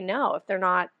how would they know if they're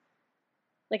not,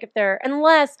 like if they're,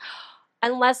 unless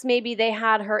maybe they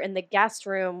had her in the guest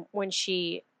room when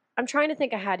I'm trying to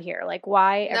think ahead here, like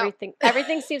why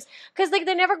everything seems, because like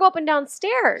they never go up and down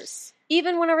stairs.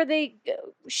 Even whenever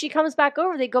she comes back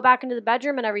over, they go back into the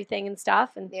bedroom and everything and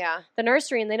stuff and the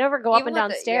nursery and they never go up and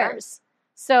down stairs.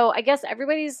 So I guess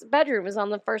everybody's bedroom is on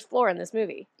the first floor in this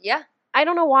movie. Yeah. I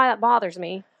don't know why that bothers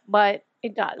me, but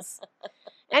it does.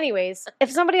 Anyways, if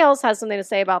somebody else has something to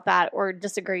say about that or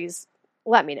disagrees,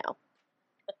 let me know.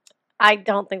 I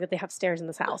don't think that they have stairs in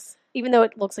this house, even though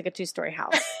it looks like a 2-story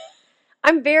house.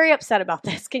 I'm very upset about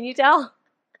this. Can you tell?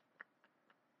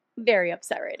 Very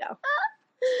upset right now.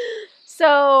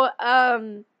 So,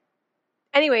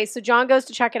 anyway, so John goes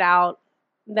to check it out.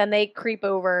 Then they creep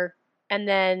over, and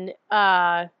then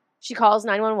she calls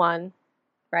 911,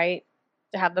 right,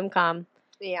 to have them come.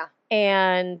 Yeah.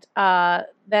 And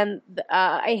then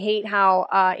I hate how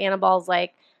Annabelle's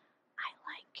like, I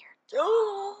like your dog.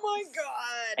 Oh my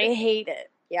God. I hate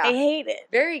it. Yeah. I hate it.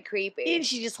 Very creepy. And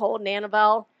she's just holding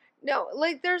Annabelle. No,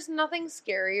 like there's nothing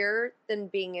scarier than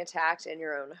being attacked in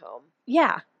your own home.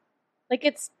 Yeah.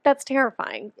 Like that's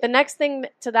terrifying. The next thing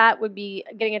to that would be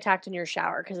getting attacked in your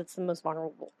shower because it's the most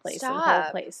vulnerable place in the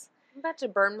whole place. I'm about to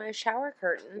burn my shower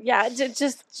curtain. Yeah,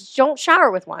 just don't shower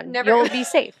with one. Never. You'll be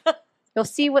safe. You'll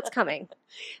see what's coming.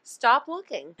 Stop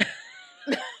looking.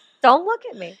 Don't look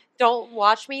at me. Don't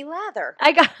watch me lather.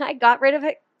 I got rid of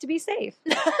it to be safe.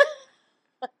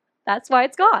 That's why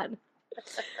it's gone.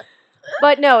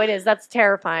 But no, it is. That's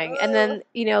terrifying. And then,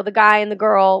 the guy and the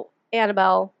girl,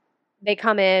 Annabelle, they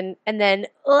come in, and then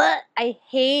I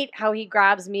hate how he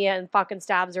grabs Mia and fucking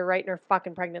stabs her right in her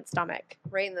fucking pregnant stomach.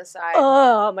 Right in the side.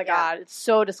 Oh my God. It's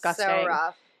so disgusting. So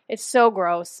rough. It's so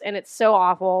gross, and it's so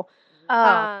awful.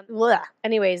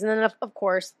 Anyways, and then of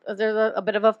course, there's a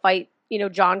bit of a fight.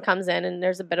 John comes in, and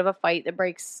there's a bit of a fight that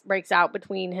breaks out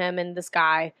between him and this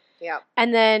guy. Yeah.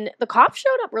 And then the cops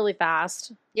showed up really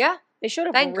fast. Yeah. They showed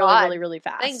up Thank really, God. really, really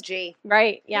fast. Thank G.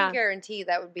 Right, yeah. I can guarantee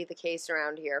that would be the case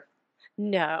around here.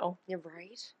 No. You're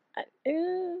right.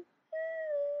 I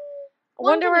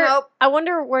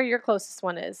wonder where your closest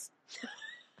one is.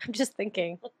 I'm just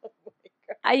thinking.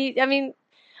 I mean,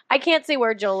 I can't say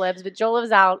where Joe lives, but Joe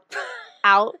lives out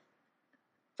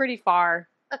pretty far,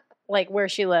 like where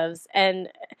she lives. And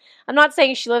I'm not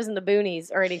saying she lives in the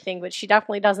boonies or anything, but she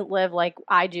definitely doesn't live like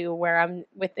I do, where I'm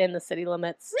within the city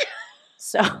limits.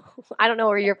 So I don't know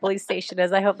where your police station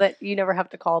is. I hope that you never have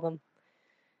to call them.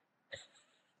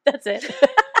 That's it.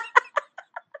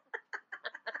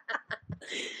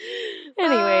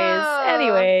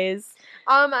 Anyways.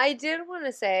 I did want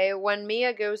to say, when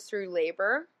Mia goes through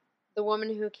labor, the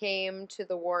woman who came to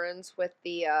the Warrens with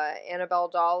the Annabelle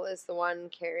doll is the one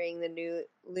carrying the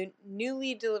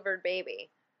newly delivered baby.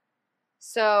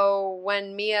 So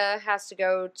when Mia has to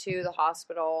go to the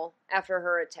hospital after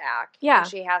her attack, Yeah. and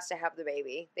she has to have the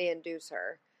baby, they induce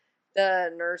her.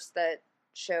 The nurse that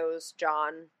shows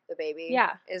John the baby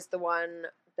Yeah. is the one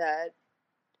that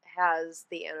has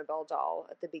the Annabelle doll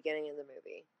at the beginning of the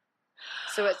movie.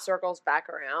 So it circles back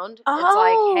around. Oh.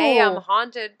 It's like, hey, I'm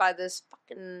haunted by this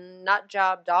fucking nut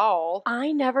job doll.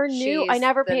 I never knew. I She's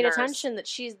never the paid nurse. attention that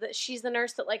she's the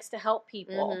nurse that likes to help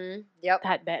people. Mm-hmm. Yep.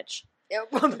 That bitch.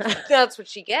 Yep. That's what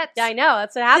she gets. Yeah, I know.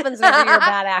 That's what happens whenever you're a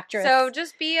bad actress. So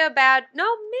just be a bad, no,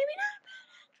 maybe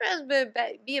not a bad actress,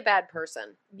 but be a bad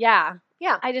person. Yeah.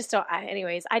 Yeah. I just don't.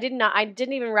 Anyways, I didn't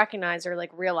even recognize or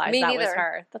like realize Me that was neither.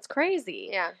 her. That's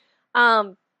crazy. Yeah.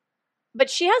 But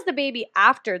she has the baby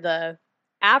after the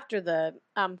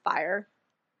fire,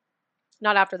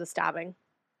 not after the stabbing.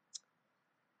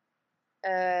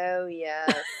 Oh,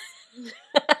 yes.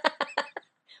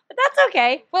 But that's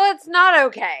okay. Well, it's not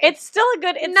okay. It's still a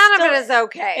good. None of it is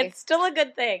okay. It's still a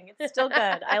good thing. It's still good.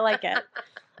 I like it.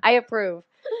 I approve.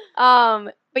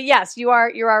 But yes, you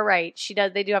are right.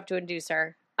 They do have to induce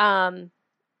her. And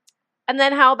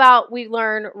then how about we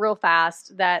learn real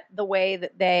fast that the way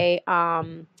that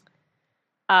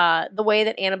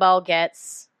Annabelle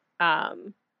gets,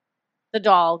 the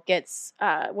doll gets,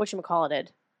 whatchamacallited,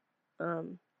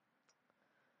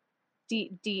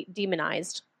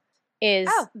 demonized is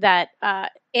that,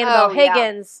 Annabelle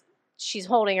Higgins, she's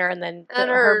holding her and then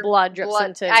her blood drips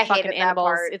into fucking Annabelle's.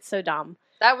 Part. It's so dumb.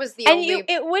 That was the only...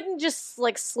 it wouldn't just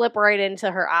like slip right into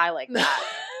her eye like that.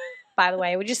 By the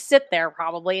way, it would just sit there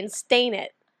probably and stain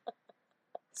it.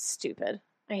 Stupid.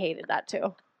 I hated that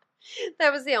too.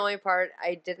 That was the only part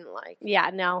I didn't like. Yeah,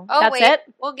 no. Oh, that's wait. it?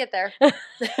 We'll get there.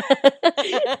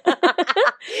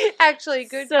 Actually,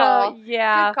 good call.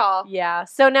 Yeah. Good call. Yeah.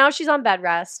 So now she's on bed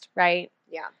rest, right?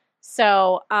 Yeah.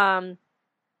 So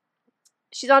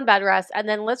she's on bed rest, and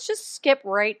then let's just skip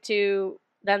right to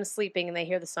them sleeping and they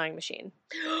hear the sewing machine.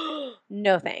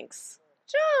 No thanks.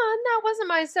 John, that wasn't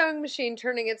my sewing machine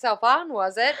turning itself on,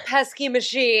 was it? Pesky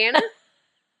machine.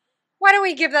 Why don't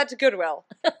we give that to Goodwill?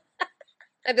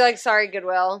 I'd be like, sorry,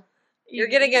 Goodwill. You're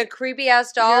getting a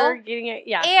creepy-ass doll. You're getting it,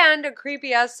 yeah. And a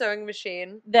creepy-ass sewing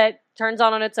machine. That turns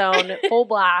on its own, full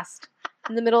blast,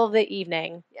 in the middle of the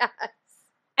evening. Yes.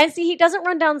 And see, he doesn't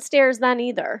run downstairs then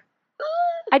either.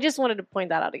 I just wanted to point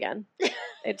that out again.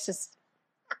 It's just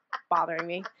bothering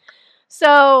me.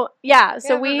 So, yeah.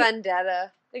 So we have a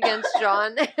vendetta against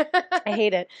John. I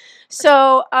hate it.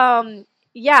 So,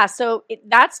 yeah. So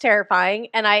that's terrifying.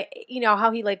 And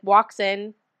how he like walks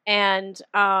in and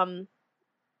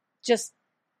just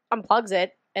unplugs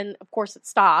it. And of course it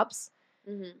stops.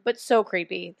 Mm-hmm. But so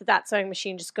creepy that sewing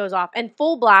machine just goes off and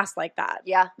full blast like that.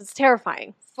 Yeah. It's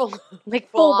terrifying. Full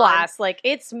blast. Like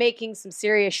it's making some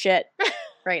serious shit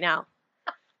right now.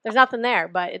 There's nothing there,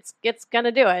 but it's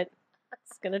gonna do it.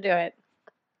 It's gonna do it.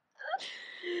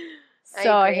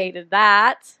 So I hated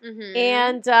that. Mm-hmm.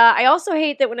 And I also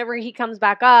hate that whenever he comes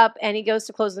back up and he goes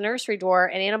to close the nursery door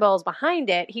and Annabelle's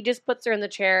behind it, he just puts her in the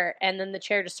chair and then the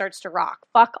chair just starts to rock.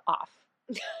 Fuck off.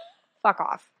 Fuck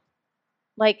off.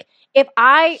 Like,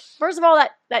 first of all,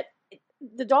 that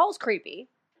the doll's creepy,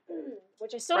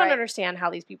 which I still don't understand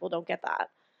how these people don't get that.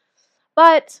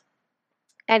 But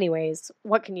anyways,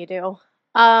 what can you do?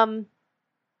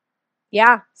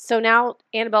 Yeah. So now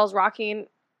Annabelle's rocking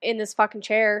in this fucking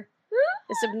chair,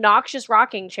 this obnoxious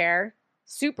rocking chair,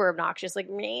 super obnoxious. Like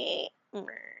me. I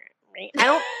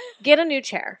don't get a new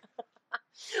chair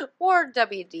or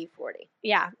WD-40.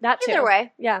 Yeah, that too. Either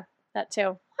way. Yeah, that too.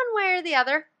 One way or the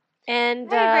other.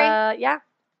 And I agree.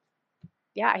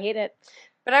 Yeah, I hate it.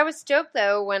 But I was stoked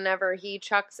though whenever he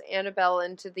chucks Annabelle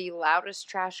into the loudest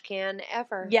trash can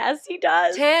ever. Yes, he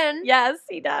does. 10. Yes,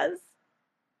 he does.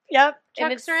 Yep.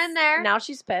 Chucks her in there. Now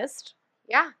she's pissed.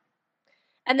 Yeah.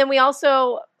 And then we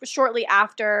also, shortly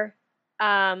after,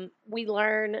 we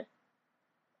learn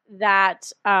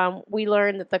that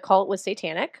the cult was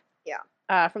satanic.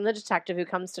 Yeah. From the detective who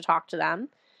comes to talk to them.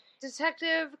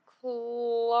 Detective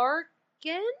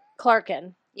Clarkin?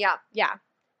 Clarkin. Yeah. Yeah.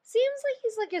 Seems like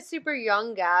he's like a super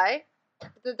young guy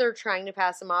that they're trying to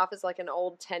pass him off as like an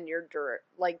old tenured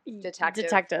detective.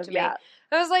 Detective, yeah.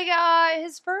 I was like,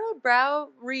 his furrowed brow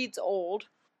reads old.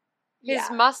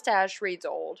 His mustache reads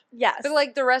old. Yes. But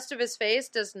like the rest of his face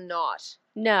does not.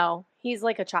 No. He's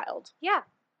like a child. Yeah.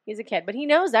 He's a kid, but he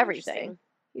knows everything.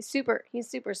 He's super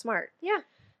smart. Yeah.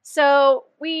 So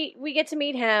we get to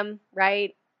meet him,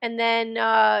 right? And then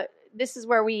this is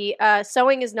where we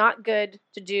sewing is not good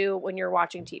to do when you're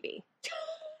watching TV.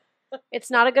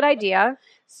 It's not a good idea.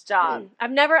 Stop.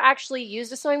 I've never actually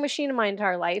used a sewing machine in my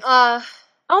entire life. Oh,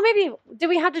 Maybe did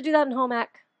we have to do that in home ec?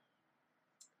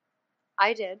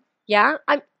 I did. Yeah,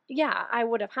 I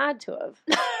would have had to have.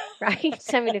 Right?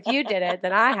 I mean, if you did it,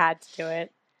 then I had to do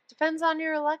it. Depends on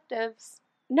your electives.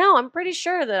 No, I'm pretty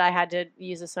sure that I had to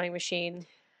use a sewing machine.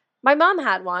 My mom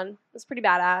had one. It was pretty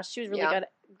badass. She was really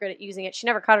good at using it. She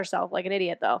never cut herself like an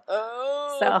idiot though.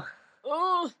 Oh.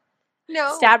 So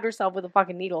no. stabbed herself with a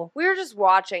fucking needle. We were just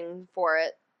watching for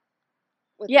it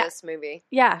with Yeah. this movie.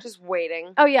 Yeah. Just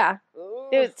waiting. Oh yeah. Ooh.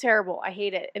 It was terrible. I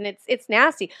hate it. And it's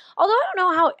nasty. Although I don't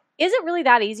know how is it really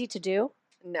that easy to do?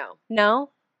 No. No?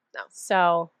 No.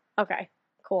 So, okay.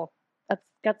 Cool.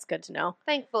 That's good to know.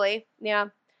 Thankfully. Yeah.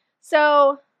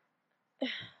 So,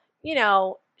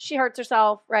 she hurts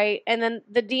herself, right? And then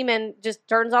the demon just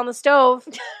turns on the stove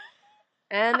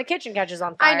and the kitchen catches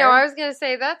on fire. I know. I was going to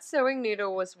say that sewing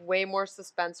needle was way more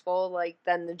suspenseful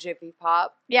than the Jiffy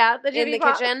Pop Yeah, the in Jiffy the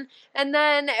Pop. kitchen. And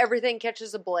then everything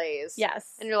catches ablaze.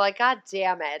 Yes. And you're like, God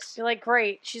damn it. You're like,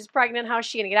 great, she's pregnant. How's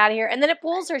she going to get out of here? And then it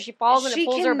pulls her. She falls and it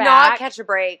pulls her cannot back. catch a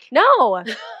break. No.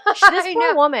 This I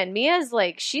poor know. woman, Mia's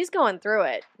like, she's going through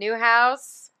it. New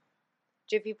house,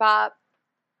 Jiffy Pop,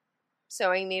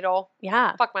 sewing needle.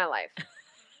 Yeah. Fuck my life.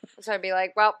 So I'd be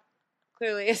like, well,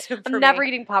 clearly it's for I'm never me.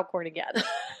 eating popcorn again.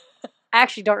 I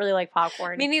actually don't really like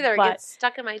popcorn. Me neither. It but- gets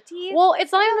stuck in my teeth. Well,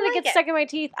 it's not I even don't that it like gets it. stuck in my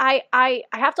teeth. I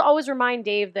have to always remind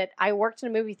Dave that I worked in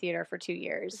a movie theater for 2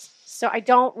 years. So I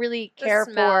don't really The care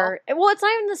smell. for... Well, it's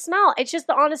not even the smell. It's just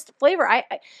the honest flavor.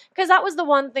 Because that was the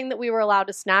one thing that we were allowed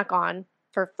to snack on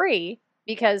for free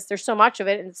because there's so much of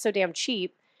it and it's so damn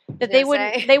cheap that they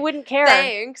wouldn't care.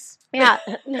 Thanks. Yeah,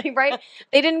 right.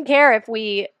 They didn't care if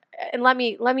we... And let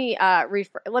me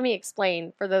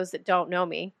explain for those that don't know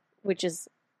me, which is...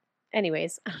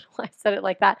 Anyways, I don't know why I said it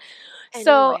like that.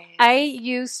 So Anyways. I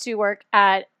used to work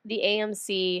at the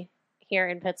AMC here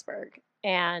in Pittsburgh,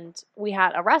 and we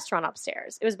had a restaurant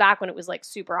upstairs. It was back when it was like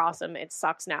super awesome. It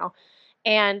sucks now.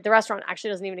 And the restaurant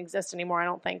actually doesn't even exist anymore, I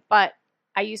don't think. But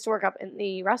I used to work up in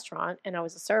the restaurant, and I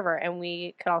was a server, and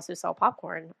we could also sell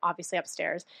popcorn, obviously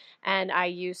upstairs. And I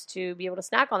used to be able to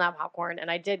snack on that popcorn, and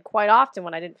I did quite often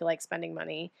when I didn't feel like spending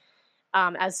money,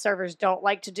 as servers don't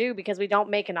like to do because we don't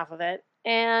make enough of it.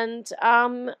 And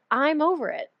I'm over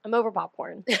it. I'm over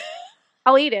popcorn.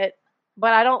 I'll eat it,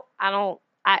 but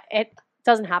it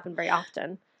doesn't happen very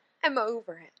often. I'm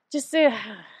over it. Just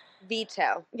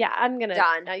Veto. yeah, I'm gonna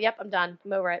Done. Yep, I'm done.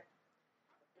 I'm over it.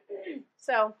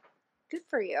 So Good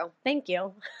for you. thank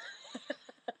you.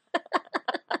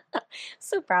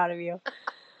 So proud of you.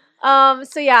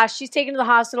 So yeah, she's taken to the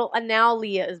hospital, and now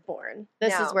Leah is born.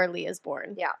 This is No. where Leah is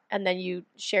born. Yeah. And then you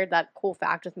shared that cool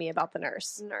fact with me about the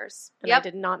nurse. Nurse. And I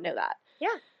did not know that.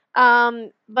 Yeah.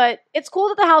 But it's cool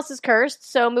that the house is cursed,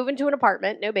 so moving to an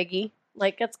apartment, no biggie.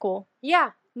 Like, that's cool.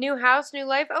 Yeah. New house, new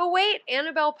life. Oh, wait.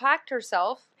 Annabelle packed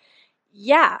herself.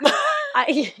 Yeah.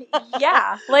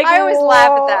 Yeah. Like, I always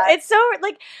laugh at that. It's so,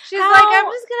 like, She's How- like, I'm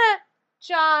just gonna,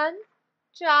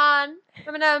 John,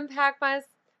 I'm gonna unpack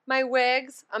my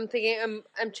wigs. I'm thinking,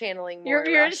 I'm channeling Moira.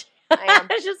 you're I am.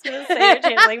 I was just going to say you're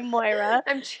channeling Moira.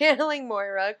 I'm channeling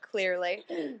Moira, clearly.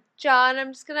 John,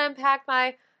 I'm just gonna unpack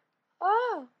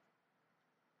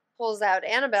pulls out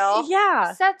Annabelle.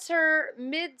 Yeah. Sets her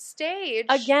mid-stage.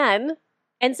 Again.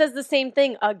 And says the same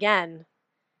thing again.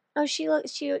 Oh, she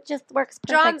just works perfect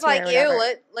John's like, here or ew,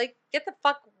 whatever. get the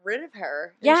fuck rid of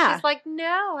her. And Yeah. she's like,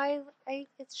 no,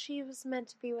 she was meant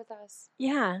to be with us.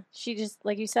 Yeah, she just,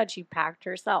 like you said, she packed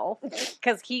herself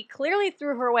because he clearly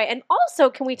threw her away. And also,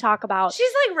 can we talk about...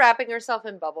 She's like wrapping herself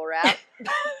in bubble wrap.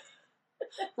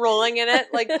 Rolling in it,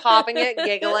 like popping it,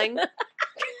 giggling. Ew!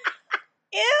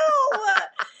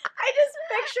 I just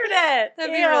pictured it.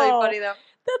 That'd be really Ew. funny though.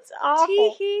 That's awful.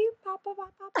 Tee-hee, papa,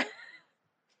 papa.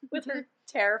 With her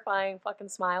terrifying fucking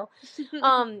smile.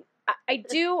 I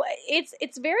do.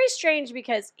 It's very strange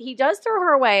because he does throw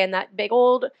her away in that big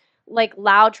old, like,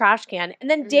 loud trash can, and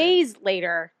then Mhm. days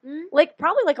later, Mhm. like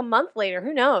probably like a month later,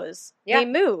 who knows? Yeah. They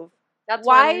move. That's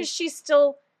Why when- is she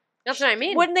still? That's what I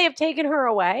mean. Wouldn't they have taken her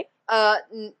away?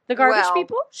 The garbage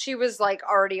people? She was like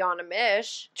already on a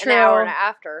mish. True. An hour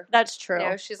after. That's true. You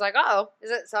know, she's like, oh,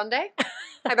 is it Sunday?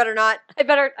 I better not. I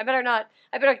better not.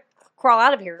 I better crawl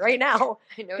out of here right now.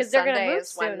 I know 'Cause they're gonna Sunday move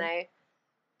is when soon. they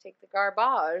take the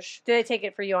garbage. Do they take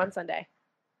it for you on Sunday?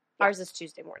 Yeah. Ours is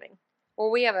Tuesday morning. Well,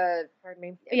 we have Pardon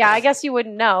me. Yeah, I guess you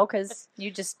wouldn't know because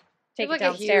you just take like it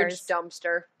downstairs. a huge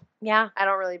dumpster. Yeah, I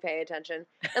don't really pay attention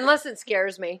unless it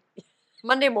scares me.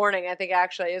 Monday morning, I think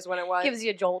actually is when it was. gives you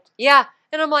a jolt. Yeah,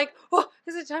 and I'm like, oh,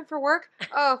 is it time for work?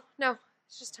 Oh no,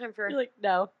 It's just time for You're like,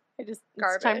 no. It's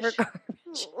time for garbage.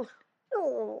 garbage.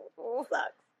 Oh,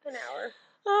 Sucks. an hour.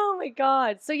 Oh my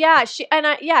god. So yeah, she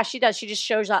does. She just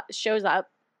shows up.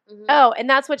 Mhm. Oh, and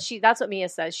that's what Mia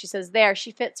says. She says there,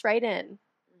 she fits right in.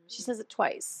 She Mhm. says it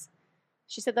twice.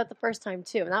 She said that the first time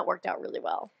too, and that worked out really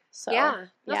well. So yeah,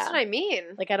 that's what I mean.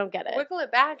 Like I don't get it. Wiggle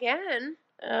it back in.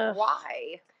 Ugh.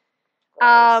 Why?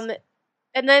 Gross.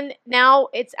 And then now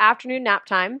it's afternoon nap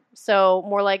time, so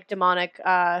more like demonic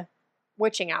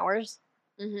witching hours.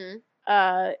 Mm-hmm.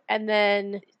 And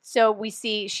then so we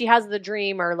see she has the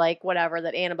dream or like whatever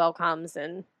that Annabelle comes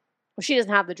and well, she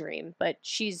doesn't have the dream, but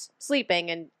she's sleeping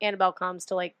and Annabelle comes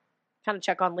to like kind of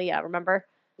check on Leah, remember?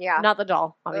 Yeah. Not the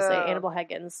doll, obviously, Ugh. Annabelle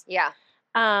Higgins. Yeah.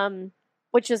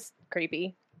 Which is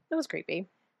creepy. It was creepy.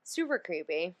 Super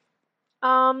creepy.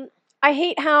 I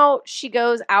hate how she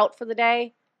goes out for the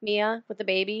day, Mia, with the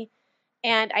baby,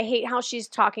 and I hate how she's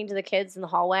talking to the kids in the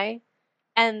hallway.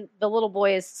 And the little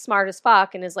boy is smart as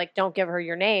fuck and is like, don't give her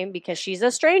your name because she's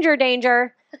a stranger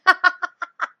danger.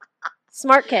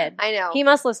 Smart kid. I know. He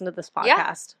must listen to this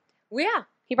podcast. Yeah.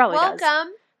 He probably does.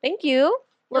 Welcome. Thank you,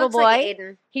 little Looks boy. like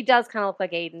Aiden. He does kind of look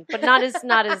like Aiden, but not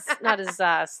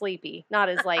as sleepy. Not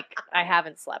as like I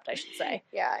haven't slept, I should say.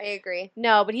 Yeah, I agree.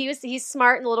 No, but he's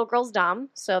smart and the little girl's dumb.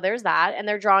 So there's that. And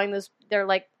they're drawing this. They're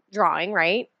like drawing,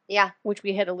 right? Yeah. Which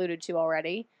we had alluded to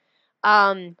already.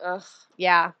 Ugh.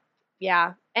 Yeah.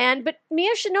 But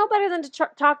Mia should know better than to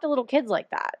talk to little kids like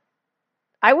that.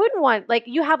 I wouldn't want, like,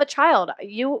 you have a child.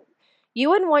 You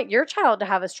wouldn't want your child to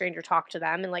have a stranger talk to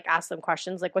them and, like, ask them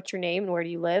questions like, what's your name and where do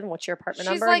you live and what's your apartment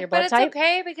number and your blood type? But it's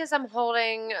okay because I'm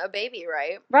holding a baby,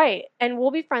 right? Right. And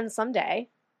we'll be friends someday.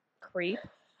 Creep.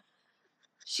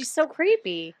 She's so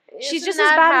creepy. She's just as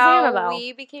bad as Annabelle.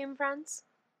 We became friends?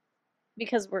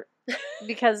 Because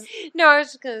No, I was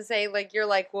just gonna say, like, you're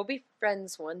like, we'll be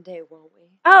friends one day, won't we?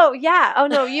 Oh yeah. Oh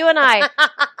no, you and I.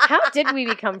 How did we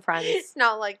become friends?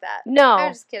 Not like that. No.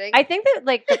 I'm just kidding. I think that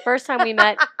like the first time we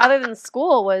met, other than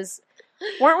school, weren't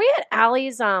we at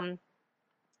Allie's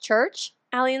church?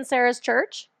 Allie and Sarah's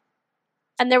church?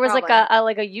 And there was Probably.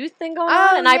 like a youth thing going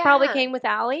on, and I probably yeah. came with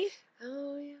Allie.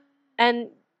 Oh yeah. And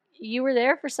you were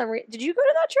there for some reason. Did you go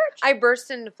to that church? I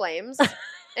burst into flames,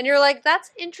 and you're like,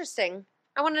 "That's interesting.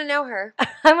 I want to know her.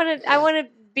 I want to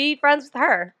be friends with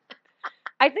her."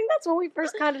 I think that's when we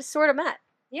first kind of sort of met.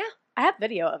 Yeah. I have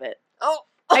video of it. Oh,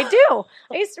 I do.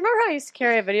 Remember how I used to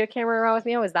carry a video camera around with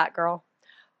me? I was that girl.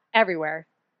 Everywhere.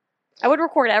 I would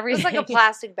record everything. It's like a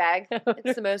plastic bag.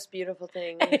 It's the most beautiful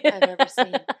thing I've ever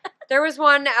seen. There was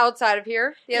one outside of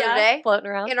here the other day. Floating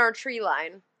around. In our tree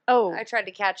line. Oh. I tried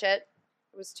to catch it.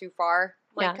 It was too far.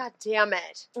 I'm like, God damn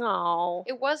it. Oh.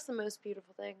 It was the most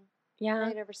beautiful thing I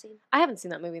had ever seen. I haven't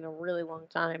seen that movie in a really long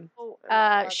time. Oh,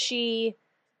 she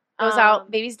goes out,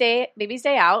 baby's day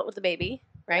out with the baby,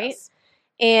 right? Yes.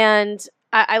 And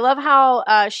I love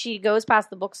how she goes past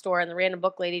the bookstore and the random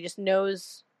book lady just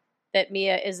knows that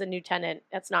Mia is a new tenant.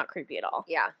 That's not creepy at all.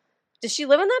 Yeah. Does she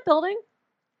live in that building?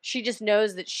 She just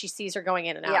knows that she sees her going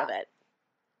in and out of it.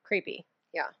 Creepy.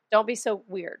 Yeah. Don't be so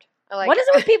weird. What is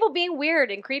it with people being weird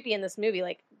and creepy in this movie?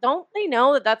 Like, don't they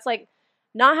know that that's like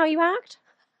not how you act?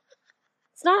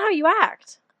 It's not how you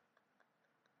act.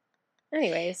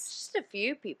 Anyways. Just a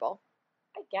few people.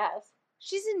 I guess.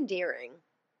 She's endearing.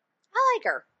 I like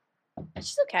her.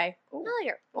 She's okay. Ooh. I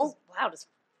like her. Oh, loud as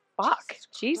fuck.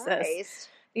 Jesus. Christ.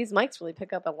 These mics really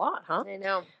pick up a lot, huh? I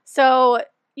know. So,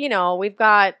 we've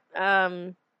got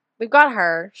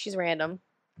her. She's random.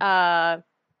 And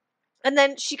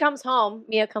then she comes home.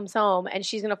 Mia comes home, and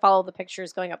she's going to follow the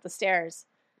pictures going up the stairs.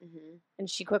 Mm-hmm. And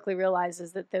she quickly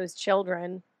realizes that those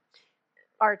children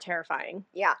are terrifying.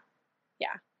 Yeah.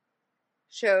 Yeah.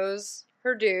 Shows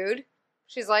her dude.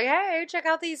 She's like, hey, check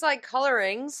out these, like,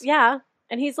 colorings. Yeah.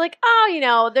 And he's like,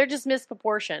 oh, they're just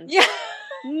misproportioned. Yeah.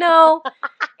 No,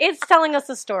 it's telling us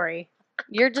a story.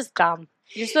 You're just dumb.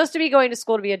 You're supposed to be going to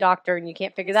school to be a doctor, and you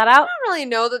can't figure that out. I don't really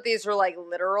know that these were, like,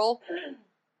 literal.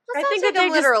 I think that they're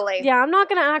literally. Yeah, I'm not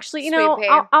gonna actually.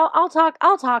 I'll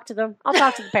talk to them. I'll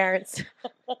talk to the parents.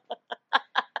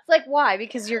 It's like, why?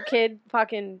 Because your kid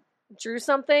fucking drew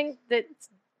something that's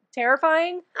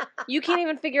terrifying. You can't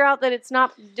even figure out that it's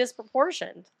not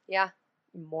disproportioned. Yeah,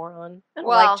 you moron. I don't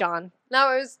like John.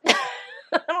 No, it was.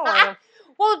 I don't like him.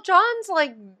 Well, John's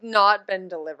like not been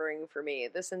delivering for me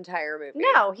this entire movie.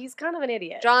 No, he's kind of an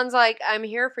idiot. John's like, I'm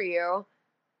here for you.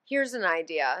 Here's an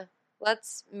idea.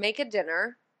 Let's make a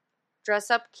dinner.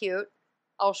 Dress up cute.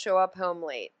 I'll show up home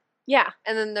late. Yeah.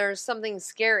 And then there's something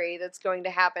scary that's going to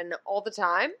happen all the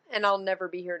time, and I'll never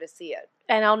be here to see it.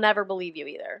 And I'll never believe you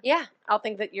either. Yeah. I'll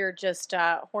think that you're just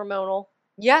hormonal.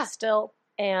 Yeah. Still.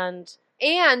 And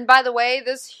And by the way,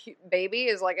 this baby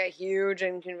is like a huge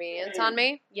inconvenience on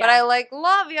me. Yeah. But I like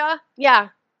love ya. Yeah.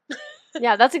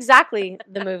 Yeah, that's exactly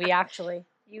the movie, actually.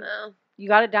 Well, You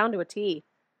got it down to a T.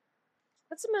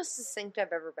 that's the most succinct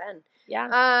I've ever been.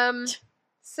 Yeah.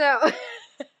 So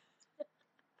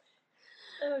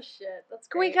Oh, shit. That's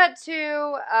can we cut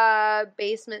to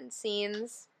basement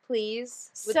scenes, please?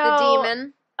 With the So,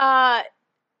 demon.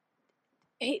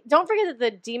 Hey, don't forget that the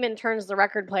demon turns the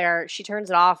record player. She turns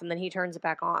it off, and then he turns it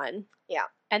back on. Yeah.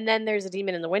 And then there's a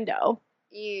demon in the window.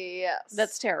 Yes.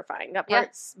 That's terrifying. That Yeah.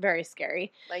 part's very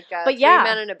scary. like but 3 yeah.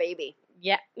 men and a baby.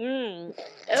 Yeah.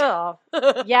 Ugh.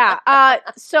 Yeah.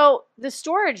 So the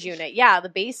storage unit. Yeah, the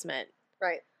basement.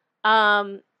 Right.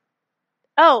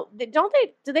 Oh,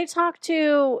 do they talk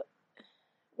to?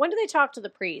 When do they talk to the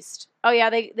priest? Oh yeah,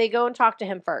 they go and talk to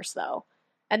him first though,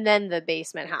 and then the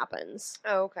basement happens.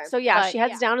 Oh, okay. So yeah, But, she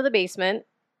heads down to the basement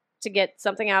to get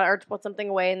something out or to put something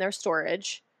away in their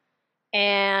storage,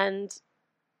 and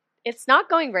it's not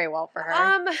going very well for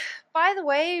her. By the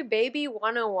way, baby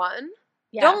 101,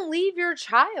 Yeah. don't leave your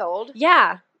child.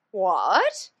 Yeah.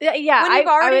 What? Yeah. When you've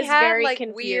I already was had very like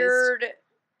confused. weird,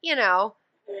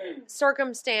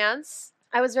 circumstance.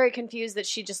 I was very confused that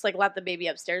she just like let the baby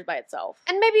upstairs by itself.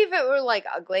 And maybe if it were like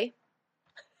ugly.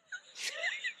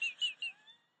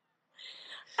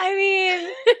 I mean,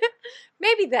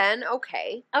 maybe then,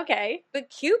 okay. okay. But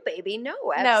cute baby, no,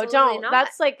 No, absolutely don't. not.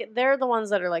 That's like they're the ones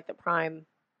that are like the prime.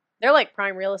 They're like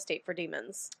prime real estate for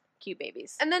demons. Cute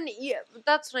babies. And then, yeah,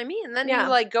 that's what I mean. Then Yeah. you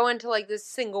like go into like this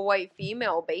single white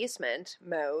female basement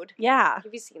mode. Yeah.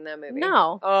 Have you seen that movie?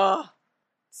 No. Oh,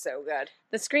 so good.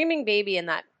 The screaming baby in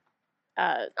that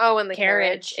Oh, and the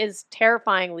carriage is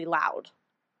terrifyingly loud.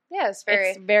 Yeah, it's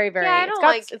very It's very, very. Yeah, I it's don't got,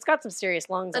 like it's got some serious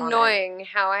lungs on it. annoying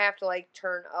how I have to like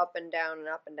turn up and down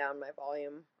my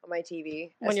volume on my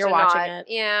TV When as you're to watching not- it.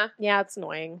 Yeah, Yeah, it's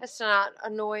annoying. as to not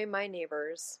annoy my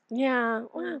neighbors. Yeah,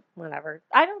 well, whatever.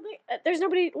 I don't think there's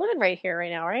nobody living right here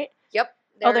right now, right? Yep,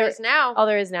 Oh, there there- is now. Oh,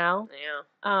 there is now.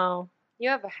 Yeah, Oh, you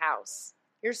have a house.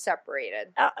 You're separated.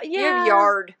 yeah. You have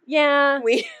yard. Yeah,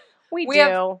 We we we do.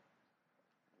 have-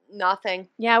 nothing.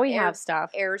 Yeah, we air- have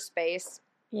stuff. Airspace.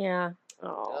 Yeah.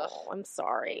 Oh, Ugh. I'm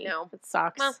sorry. No. It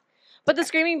sucks. Well. But the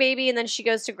screaming baby, and then she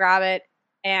goes to grab it,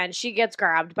 and she gets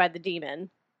grabbed by the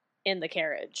demon in the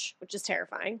carriage, which is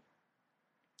terrifying.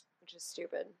 Which is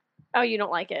stupid. Oh, you don't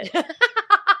like it?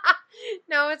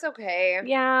 No, it's okay.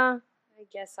 Yeah. I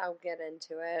guess I'll get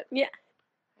into it. Yeah.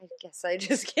 I guess I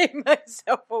just gave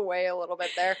myself away a little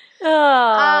bit there.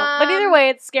 Oh. But either Um, way,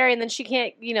 it's scary, and then she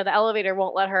can't, the elevator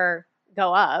won't let her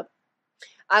go up.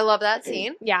 I love that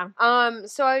scene. Yeah.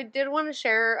 So I did want to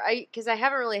share, because I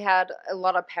haven't really had a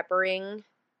lot of peppering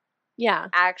Yeah.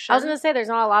 action. I was going to say, there's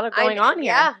not a lot of going on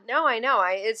here. Yeah, no, I know.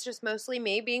 It's just mostly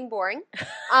me being boring.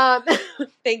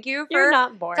 Thank you for You're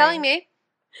not boring. telling me.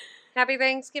 Happy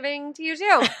Thanksgiving to you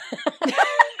too.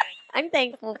 I'm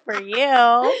thankful for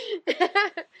you.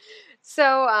 So,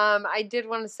 I did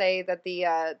want to say that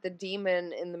the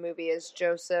demon in the movie is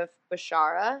Joseph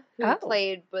Bashara, who Oh.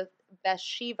 played with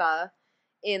Bathsheba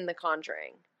in The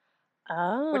Conjuring,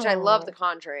 Oh. which I love The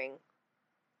Conjuring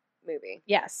movie.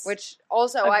 Yes. Which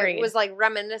also Agreed. I was like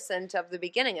reminiscent of the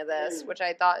beginning of this, which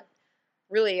I thought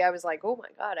really I was like, oh my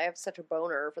god, I have such a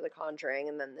boner for The Conjuring,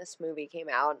 and then this movie came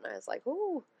out, and I was like,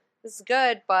 ooh, this is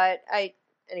good, but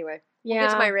anyway, we'll get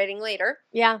Yeah. to my rating later.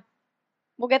 Yeah.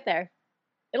 We'll get there.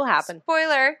 It'll happen.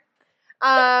 Spoiler.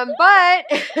 But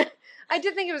I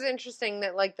did think it was interesting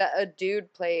that like a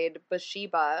dude played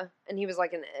Bathsheba, and he was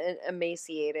like an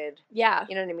emaciated, Yeah.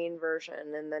 you know what I mean,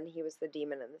 version, and then he was the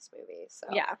demon in this movie. So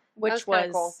Yeah. Which was was,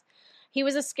 kinda cool. he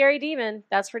was a scary demon.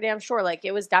 That's for damn sure. Like,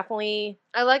 it was definitely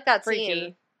I like that freaky.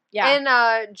 scene. Yeah. And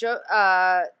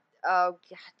oh god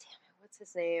damn it, what's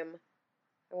his name?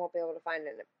 I won't be able to find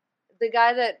it. The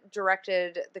guy that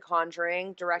directed The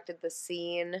Conjuring directed the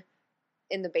scene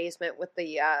in the basement with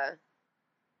the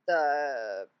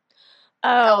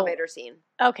elevator scene,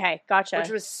 Okay. Gotcha. which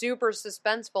was super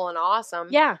suspenseful and awesome.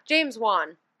 yeah. James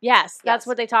Wan. Yes. That's Yes.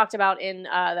 what they talked about in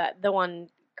the one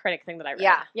critic thing that I read.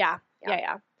 Yeah. Yeah. Yeah.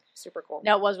 Yeah. Super cool.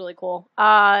 No, it was really cool.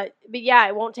 But yeah,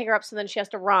 it won't take her up, so then she has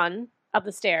to run up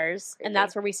the stairs, Creepy. and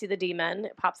that's where we see the demon.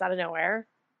 It pops out of nowhere.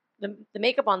 The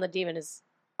makeup on the demon is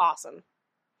awesome.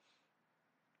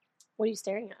 What are you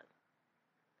staring at?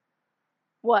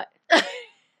 What?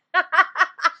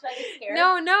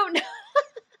 No.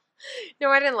 No,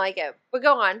 I didn't like it. But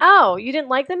go on. Oh, you didn't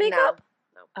like the makeup?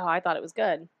 No. Oh, I thought it was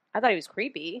good. I thought he was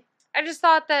creepy. I just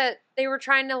thought that they were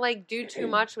trying to like do too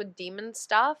much with demon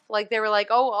stuff. Like they were like,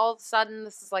 oh, all of a sudden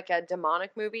this is like a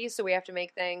demonic movie, so we have to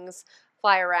make things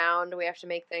fly around. We have to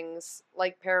make things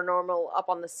like paranormal up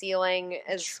on the ceiling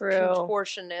as True.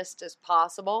 contortionist as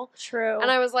possible. True.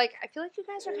 And I was like, I feel like you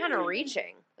guys are kind of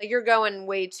reaching. Like you're going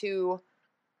way too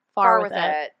far with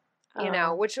it. You know,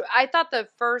 Oh. which I thought the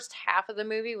first half of the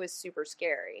movie was super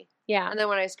scary. Yeah. And then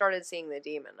when I started seeing the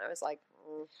demon, I was like,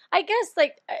 I guess,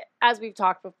 like, as we've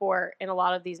talked before, in a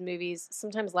lot of these movies,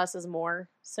 sometimes less is more.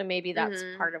 So maybe that's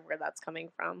Mhm. part of where that's coming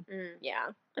from. mm. Yeah.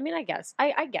 I mean, I guess.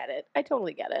 I get it. I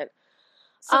totally get it.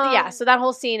 So, yeah. So that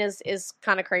whole scene is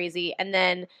kind of crazy. And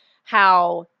then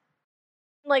how,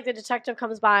 like, the detective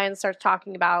comes by and starts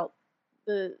talking about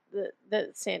the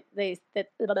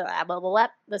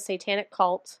satanic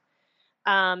cult.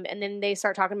 And then they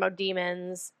start talking about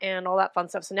demons and all that fun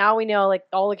stuff. So now we know, like,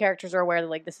 all the characters are aware that,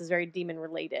 like, this is very demon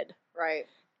related. Right.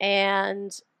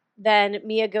 And then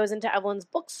Mia goes into Evelyn's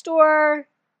bookstore,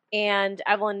 and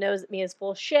Evelyn knows that Mia's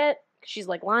full of shit. She's,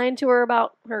 like, lying to her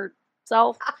about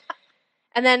herself.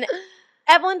 And then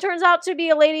Evelyn turns out to be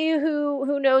a lady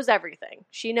who knows everything.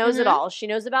 She knows it Mhm. all. She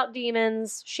knows about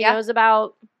demons. She Yeah. knows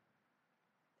about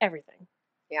everything.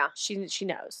 Yeah. She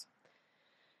knows.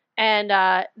 And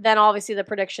then obviously the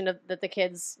prediction that the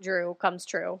kids drew comes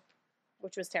true,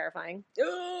 which was terrifying.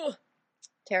 Ugh.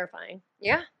 Terrifying.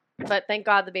 Yeah. But thank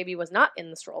God the baby was not in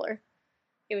the stroller.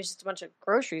 It was just a bunch of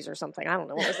groceries or something. I don't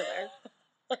know what was in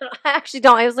there. I actually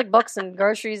don't. It was like books and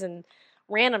groceries and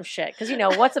random shit. Because, you know,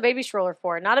 what's a baby stroller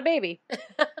for? Not a baby.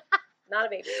 Not a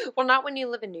baby. Well, not when you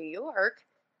live in New York.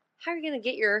 How are you going to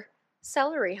get your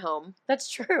celery home? That's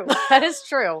true. That is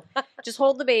true. Just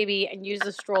hold the baby and use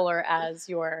the stroller as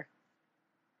your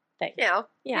thing. You know,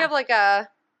 Yeah. you have like a...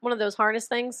 One of those harness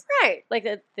things. Right. Like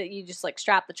that you just like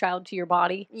strap the child to your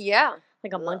body. Yeah.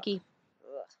 Like a Ugh. monkey.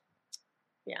 Ugh.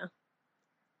 Yeah.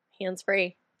 Hands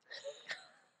free.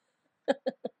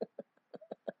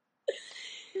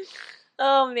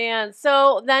 Oh, man.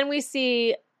 So then we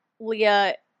see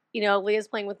Leah, you know, Leah's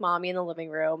playing with mommy in the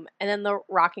living room, and then the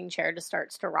rocking chair just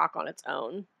starts to rock on its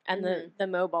own. And the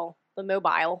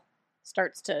mobile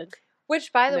starts to,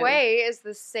 Which, by the Move. way, is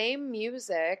the same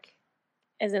music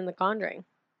as in The Conjuring,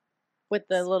 with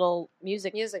the little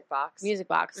music box.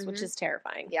 box, which Mhm. is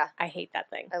terrifying. Yeah. I hate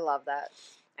that thing. I love that.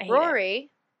 I hate it. Rory.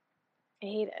 I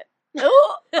hate it.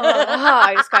 Oh,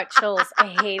 I just got chills. I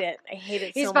hate it. I hate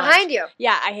it He's so much. behind you.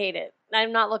 Yeah, I hate it.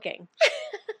 I'm not looking.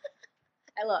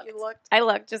 I looked. You looked. I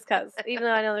looked just because, even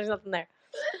though I know there's nothing there.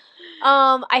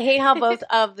 I hate how both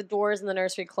of the doors in the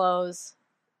nursery close,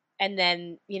 and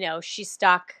then, you know, she's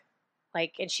stuck,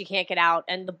 like, and she can't get out,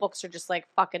 and the books are just, like,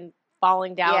 fucking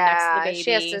falling down next to the baby.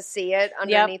 She has to see it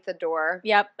underneath the door.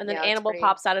 Yep, and then Yeah, it's Annabelle pretty-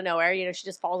 pops out of nowhere. You know, she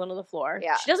just falls onto the floor.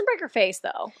 Yeah. She doesn't break her face,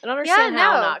 though. I don't understand Yeah,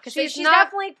 how no. not. Because She's she's not-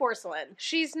 definitely porcelain.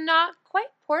 She's not quite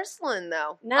porcelain,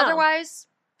 though. No. Otherwise,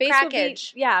 Face would be,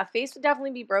 crackage. yeah, face would definitely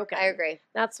be broken. I agree.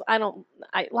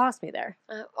 I lost me there.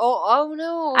 Oh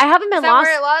no. I haven't been Is that lost.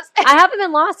 where it lost? I haven't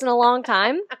been lost in a long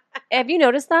time. Have you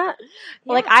noticed that?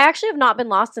 Yeah. Like, I actually have not been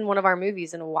lost in one of our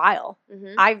movies in a while.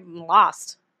 Mhm. I'm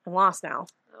lost. I'm lost now.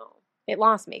 Oh. It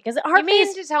lost me because You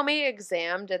mean to tell me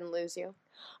Exam didn't lose you?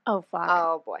 Oh fuck.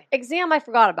 Oh boy. Exam. I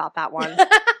forgot about that one.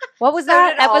 What was So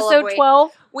that? did all of Episode we.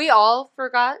 12. We all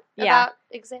forgot Yeah. about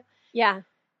Exam. Yeah.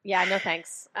 Yeah. No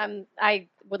thanks. I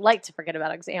would like to forget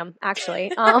about Exam.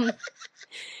 Actually. Sorry,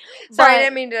 but- I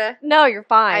didn't mean to. No, you're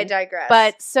fine. I digress.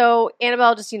 But so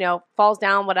Annabelle just, you know, falls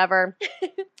down, whatever.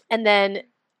 And then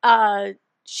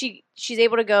she's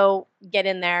able to go get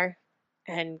in there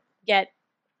and get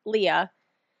Leah.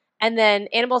 And then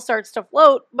Annabelle starts to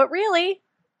float, but really,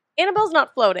 Annabelle's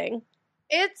not floating.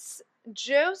 it's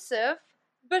Joseph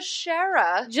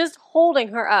Bashara. Just holding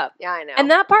her up. Yeah, I know.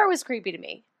 And that part was creepy to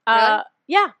me. Really?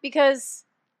 Yeah, because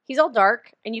he's all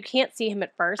dark and you can't see him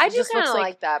at first. I It do just kind of looks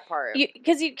like that part.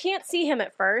 because you can't see him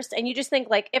at first, and you just think,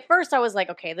 like, at first I was like,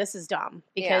 okay, this is dumb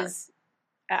because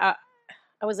I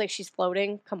was like, she's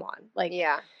floating. Come on, like,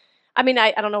 yeah. I mean,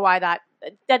 I don't know why that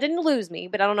didn't lose me,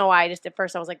 but I don't know why. Just at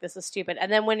first I was like, this is stupid,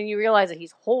 and then when you realize that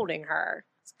he's holding her,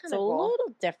 it's Kinda a cool.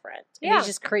 little different. And Yeah. he's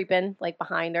just creeping like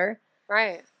behind her.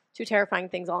 Right. Two terrifying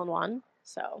things all in one.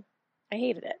 So I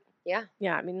hated it. Yeah.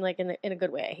 Yeah, I mean, like in a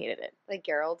good way, I hated it. Like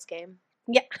Gerald's game.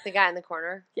 Yeah. The guy in the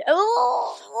corner. Yeah.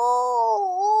 Oh,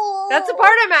 That's the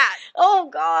part I'm at. Oh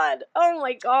God. Oh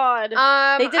my God.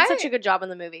 They did such I a good job in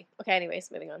the movie. Okay,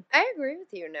 anyways, moving on. I agree with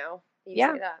you now. You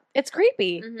Yeah. say that. It's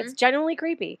creepy. Mhm. It's genuinely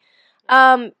creepy.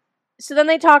 So then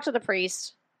they talk to the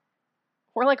priest.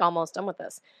 We're like almost done with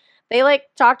this. They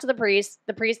like talk to the priest.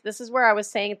 The priest, this is where I was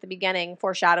saying at the beginning,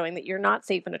 foreshadowing that you're not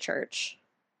safe in a church.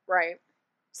 Right.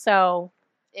 So,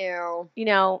 Ew. you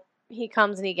know, he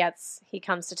comes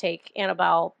to take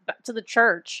Annabelle back to the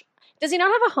church. Does he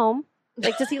not have a home?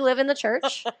 Like, does he live in the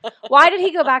church? Why did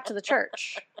he go back to the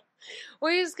church?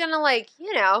 Well, he's gonna, like,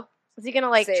 you know, Is he gonna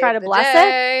like save try to the bless it?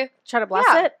 day. Try to bless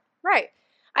Yeah. it? Right.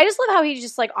 I just love how he's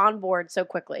just like on board so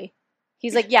quickly.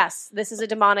 He's like, yes, this is a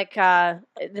demonic.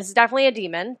 This is definitely a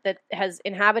demon that has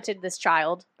inhabited this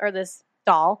child or this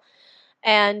doll,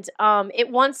 and it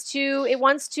wants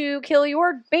to kill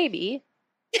your baby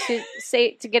to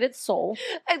get its soul.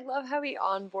 I love how he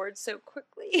onboards so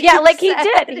quickly. Yeah, like he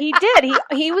said. did. He did.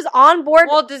 He was on board.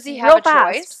 Well, does he real have a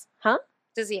fast. choice? Huh?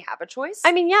 Does he have a choice?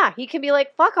 I mean, yeah, he can be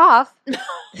like, "Fuck off."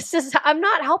 I'm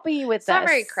not helping you with it's this. not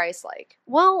very Christ-like.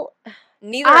 Well,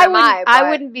 Neither am I.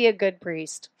 I wouldn't be a good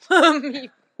priest.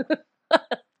 Look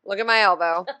at my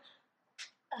elbow.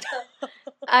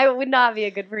 I would not be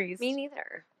a good priest. Me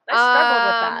neither. I struggled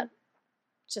with that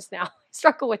just now.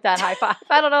 Struggle with that high five.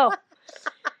 I don't know.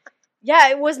 Yeah,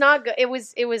 it was not good. It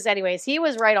was. Anyways, he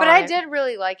was right on. But I it. did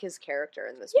really like his character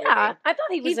in this Yeah, movie. I thought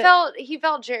he was. He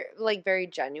felt like very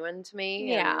genuine to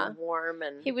me. Yeah. And warm,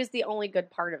 and he was the only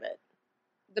good part of it.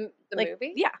 the Like,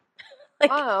 movie. Yeah. Like,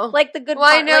 Oh, like the good well,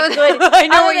 part. I know. Like good, I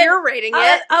know other what than- you're rating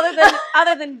it.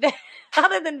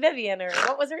 other than Vivian, or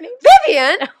what was her name?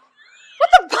 Vivian.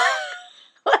 What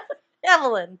the?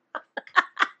 Evelyn.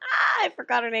 I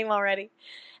forgot her name already.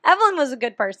 Evelyn was a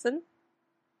good person.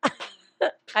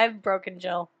 I've broken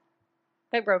Jill.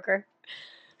 I broke her.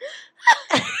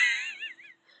 I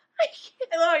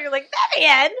love how you're like,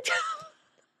 Vivian!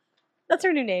 That's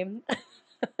her new name.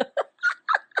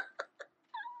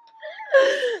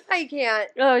 I can't.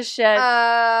 Oh, shit.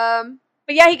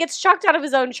 But yeah, he gets chucked out of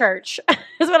his own church,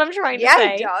 is what I'm trying to Yeah,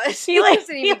 say. he does. He, like,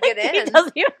 doesn't even get in. He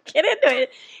doesn't even get into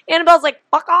it. Annabelle's like,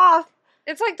 fuck off.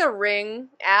 It's like the Ring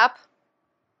app.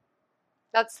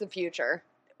 That's the future.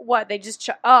 What? They just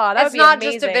that would It's be not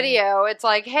amazing. just a video. It's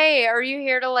like, hey, are you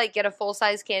here to like get a full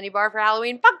size candy bar for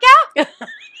Halloween? Fuck yeah!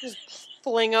 Just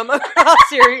fling them across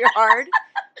your yard.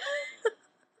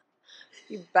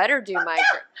 You better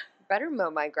mow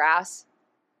my grass,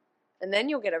 and then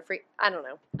you'll get a free. I don't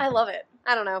know. I love it.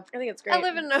 I don't know. I think it's great. I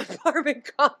live in an apartment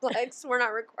complex. We're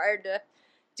not required to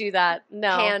do that.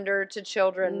 No. pander to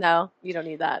children. No, you don't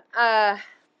need that. Uh,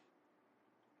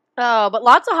 But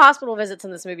lots of hospital visits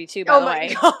in this movie too, by the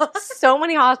way. God. So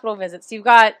many hospital visits. You've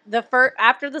got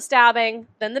after the stabbing,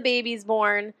 then the baby's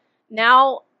born.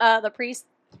 Now the priest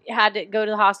had to go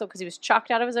to the hospital because he was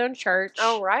chucked out of his own church.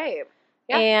 Oh, right.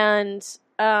 Yeah. And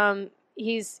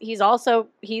he's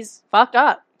fucked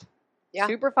up. Yeah.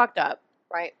 Super fucked up.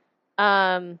 Right.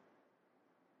 And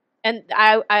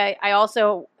I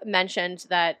also mentioned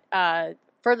that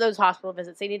for those hospital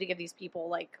visits, they need to give these people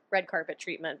like red carpet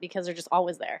treatment because they're just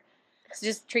always there. So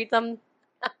just treat them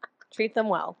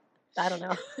well. I don't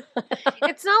know.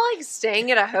 It's not like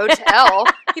staying at a hotel.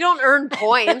 You don't earn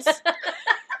points.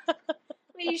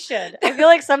 You should. I feel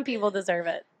like some people deserve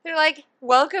it. They're like,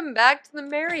 welcome back to the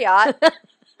Marriott.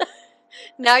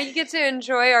 Now you get to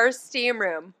enjoy our steam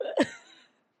room.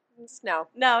 No.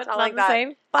 No, it's not like the that.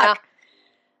 same. Fuck.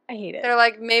 I hate it. They're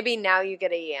like, maybe now you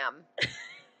get a yam.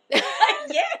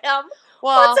 Yam?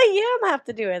 Well, What's a yam have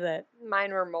to do with it?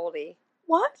 mine were moldy.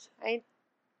 What? I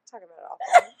talk about it all.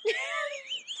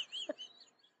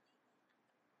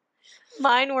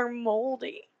 Mine were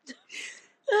moldy.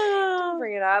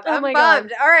 Bring it up. Oh I'm my God.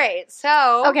 bummed. All right,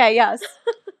 so Okay, yes.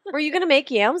 Were you going to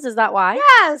make yams? Is that why?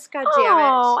 yes, God damn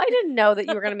Oh, it. I didn't know that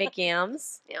you were going to make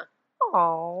yams. Yeah.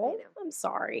 Oh, I know. I'm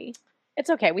sorry. It's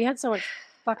okay. We had so much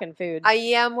fucking food. I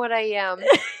am what I am.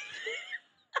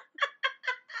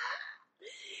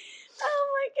 Oh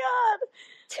my god.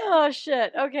 Oh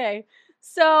shit. Okay.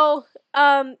 So,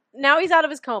 now he's out of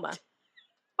his coma.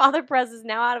 Father Perez is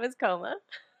now out of his coma.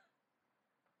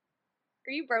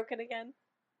 Are you broken again?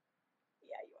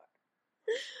 Yeah, you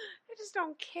are. I just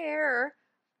don't care.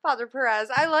 Father Perez,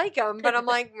 I like him, but I'm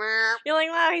like, meh. You're like,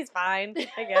 well, he's fine,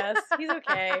 I guess. He's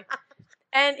okay.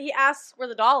 And he asks where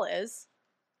the doll is.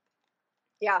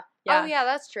 Yeah. Yeah. Oh, yeah,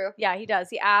 that's true. Yeah, he does.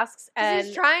 He asks, 'Cause and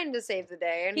he's trying to save the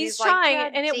day, and he's like, trying, "Yeah,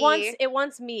 and Dee." it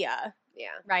wants Mia, Yeah.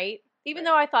 right? Even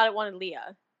Right. though I thought it wanted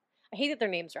Leah. I hate that their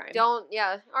names rhyme.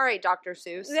 Yeah. All right, Dr.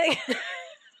 Seuss.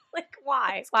 Like,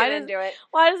 why? Let's Why get does, into it.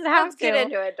 why does it have Let's to? get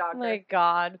into it, Oh Doctor. my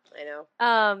God. I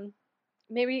know.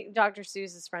 Maybe Dr.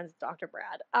 Seuss is friends with Dr.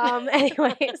 Brad.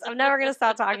 Anyways, I'm never going to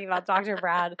stop talking about Dr.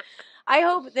 Brad. I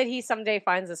hope that he someday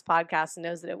finds this podcast and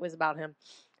knows that it was about him.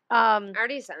 I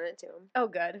already sent it to him. Oh,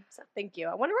 good. So, thank you.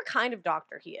 I wonder what kind of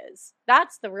doctor he is.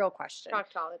 That's the real question.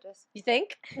 Proctologist. You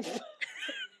think?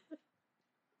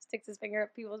 Sticks his finger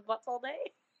up people's butts all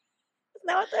day? Isn't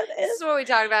that what that This is? is what we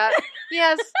talked about.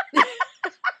 Yes.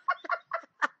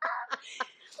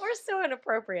 We're so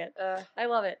inappropriate. I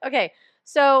love it. Okay,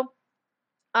 so,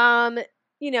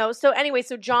 So anyway,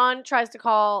 so John tries to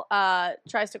call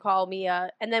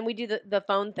Mia, and then we do the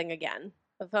phone thing again.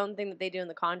 The phone thing that they do in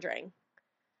The Conjuring.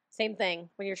 Same thing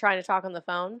when you're trying to talk on the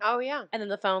phone. Oh yeah. And then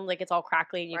the phone, like, it's all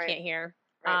crackly and you Right. can't hear.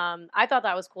 Right. I thought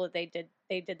that was cool that they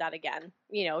did that again.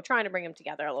 Trying to bring them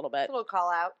together a little bit. A little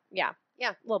call out. Yeah.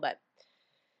 Yeah. A little bit.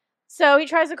 So he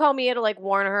tries to call Mia to, like,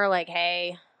 warn her, like,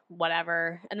 hey,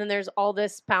 whatever. And then there's all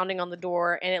this pounding on the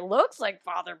door, and it looks like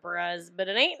Father Perez, but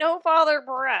it ain't no Father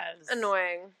Perez.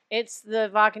 Annoying. It's the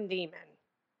fucking demon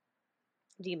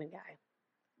guy,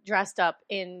 dressed up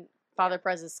in Father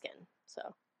Perez's skin.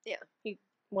 So Yeah. he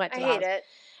went to I the hate house.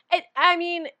 it. I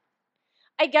mean,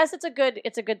 I guess it's a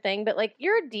good thing, but, like,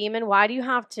 you're a demon. Why do you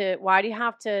have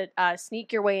to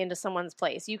sneak your way into someone's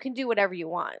place? You can do whatever you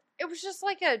want. It was just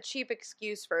like a cheap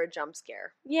excuse for a jump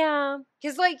scare. Yeah.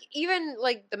 Because, like, even,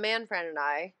 like, the man friend and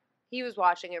I, he was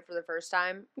watching it for the first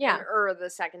time. Yeah. Or the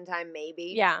second time,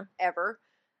 maybe. Yeah. Ever.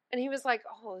 And he was like,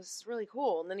 oh, this is really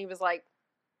cool. And then he was like,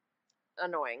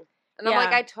 annoying. And I'm Yeah.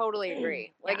 like, I totally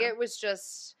agree. Like, Yeah. it was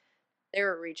just, they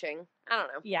were reaching. I don't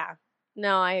know. Yeah.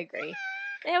 No, I agree.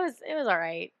 It was all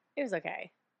right. It was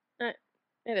okay. It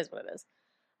is what it is.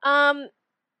 I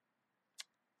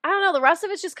don't know. The rest of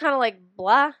it's just kind of like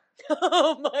blah.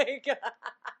 Oh my God.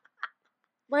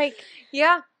 Like,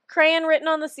 Yeah. crayon written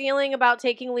on the ceiling about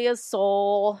taking Leah's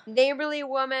soul. Neighborly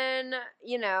woman,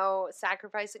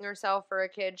 sacrificing herself for a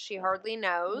kid she hardly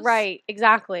knows. Right.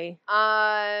 Exactly.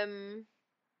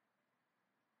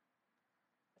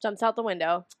 Jumps out the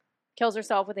window. Kills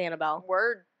herself with Annabelle.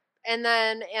 Word. And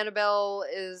then Annabelle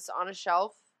is on a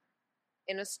shelf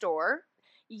in a store.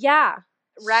 Yeah.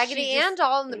 Raggedy She Ann just-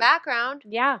 doll in the background,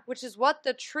 Yeah. which is what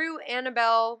the true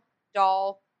Annabelle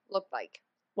doll looked like.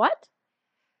 What?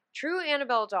 True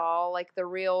Annabelle doll, like the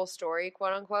real story,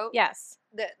 quote unquote. Yes.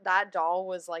 That doll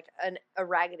was like a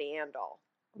Raggedy Ann doll.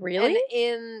 Really? And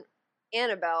in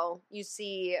Annabelle, you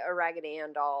see a Raggedy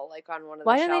Ann doll like on one of the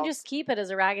Why shelves. didn't they just keep it as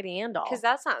a Raggedy Ann doll? Because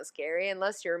that's not scary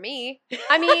unless you're me.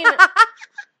 I mean,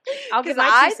 I'll give Because my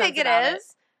 2 I cents think it about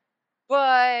is.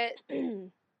 But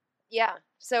it. yeah.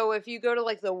 So if you go to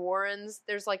like the Warrens,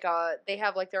 there's like they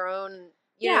have like their own,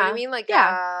 you know Yeah. what I mean? Like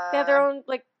Yeah. They have their own,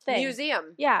 like, thing.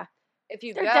 museum. Yeah. If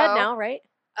you They're go, dead now, right?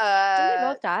 Didn't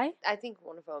they both die? I think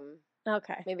one of them,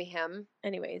 Okay. maybe him.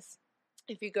 Anyways.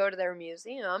 If you go to their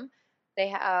museum, they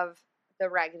have the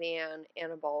Raggedy Ann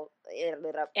Annabelle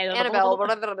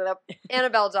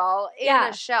doll in Yeah.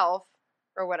 a shelf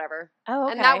or whatever. Oh,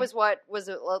 okay. And that was what was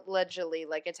allegedly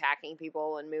like attacking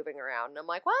people and moving around. And I'm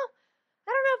like, well,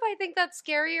 I don't know if I think that's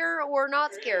scarier or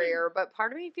not scarier, but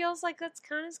part of me feels like that's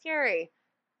kind of scary.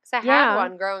 Because I Yeah. had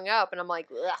one growing up, and I'm like,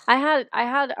 ugh, I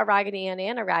had a Raggedy Ann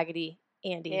and a Raggedy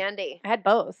Andy. Andy. I had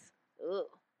both. Ugh.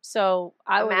 So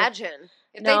I would Imagine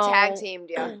if No. they tag teamed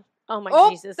you. Oh my Oh,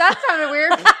 Jesus. that sounded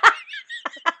weird.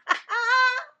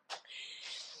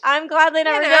 I'm glad they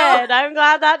never know. did. I'm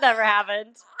glad that never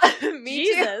happened. Me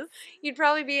too. Jesus. You'd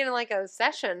probably be in like a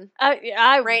session.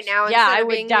 I Right now yeah, instead I of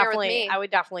would being here with definitely me. I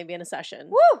would definitely be in a session.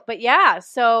 Woo! But yeah,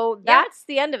 so Yeah. that's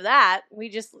the end of that. We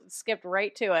just skipped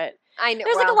right to it. I know.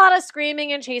 There's like a well, lot of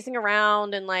screaming and chasing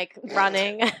around and like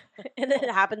running, and then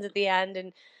it happens at the end,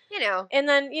 and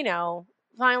then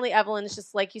finally Evelyn's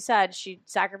just like you said, she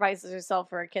sacrifices herself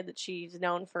for a kid that she's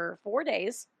known for 4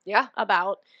 days yeah,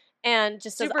 about, and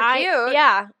just Super says,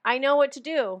 cute. I know what to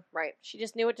do. right. She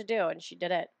just knew what to do, and she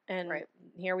did it, and Right.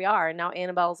 here we are. And now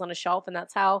Annabelle's on a shelf, and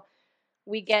that's how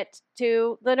we get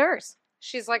to the nurse.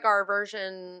 She's like our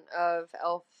version of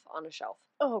Elf on a Shelf.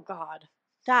 Oh God,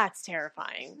 that's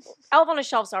terrifying. Elf on a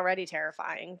Shelf's already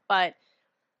terrifying, but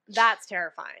that's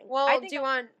terrifying. Well, I think do you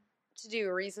want to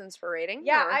do reasons for rating?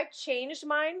 Yeah, or- I changed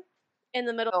mine in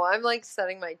the middle. Oh, I'm like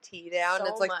setting my tea down. So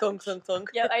it's like thunk, much. thunk, thunk.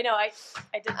 Yeah, I know. I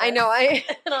did. I know. I.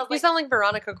 and I was You like, sound like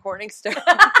Veronica Corningstone.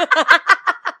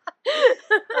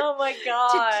 oh my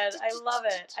God, I love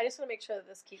it. I just want to make sure that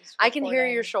this keeps. I can hear your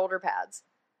recording. shoulder pads,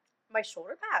 my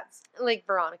shoulder pads. like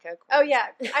Veronica. Oh yeah,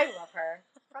 I love her.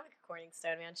 Veronica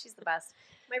Corningstone, man, she's the best.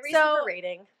 My reason for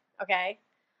rating, okay.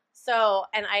 So,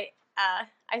 and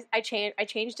I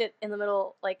changed it in the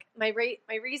middle. Like my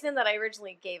reason that I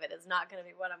originally gave it is not going to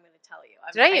be what I'm going to tell you.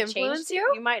 Did I changed influence it.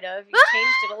 you? You might have. You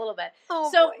changed it a little bit. Oh,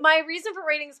 So boy. my reason for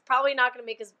rating is probably not going to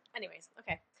make as. Anyways,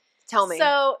 okay. Tell me.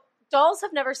 So dolls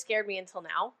have never scared me until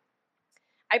now.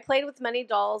 I played with many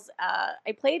dolls.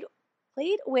 I played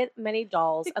with many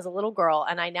dolls as a little girl,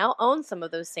 and I now own some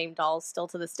of those same dolls still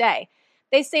to this day.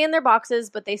 They stay in their boxes,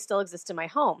 but they still exist in my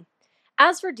home.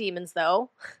 As for demons, though,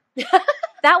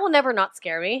 that will never not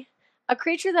scare me. A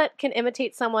creature that can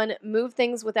imitate someone, move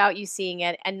things without you seeing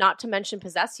it, and not to mention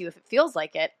possess you if it feels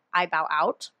like it, I bow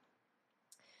out.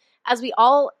 As we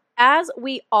all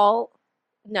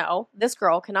No, this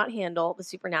girl cannot handle the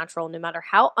supernatural no matter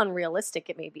how unrealistic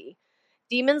it may be.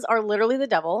 Demons are literally the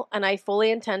devil, and I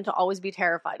fully intend to always be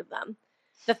terrified of them.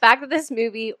 The fact that this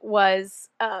movie was,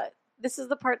 this is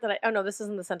the part that oh no, this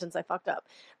isn't the sentence I fucked up.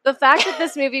 The fact that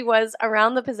this movie was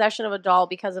around the possession of a doll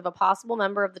because of a possible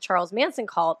member of the Charles Manson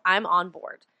cult, I'm on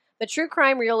board. The true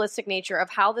crime realistic nature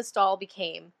of how this doll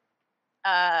became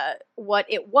what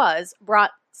it was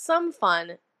brought some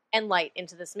fun and light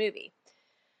into this movie.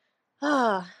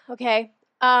 Okay.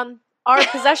 Are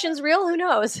possessions real? Who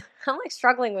knows? I'm like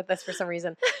struggling with this for some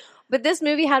reason. But this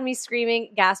movie had me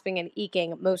screaming, gasping, and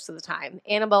eking most of the time.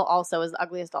 Annabelle also is the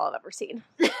ugliest doll I've ever seen.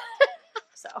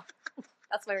 So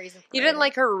that's my reason for You didn't rating.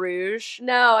 like her rouge?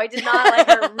 No, I did not like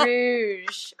her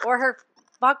rouge or her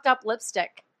fucked up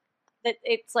lipstick. That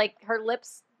it's like her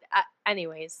lips.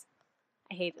 Anyways,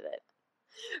 I hated it.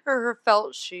 Or her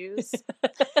felt shoes?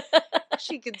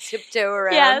 She could tiptoe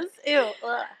around. Yes. Ew.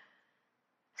 Ugh.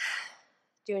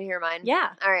 Do you want to hear mine? Yeah.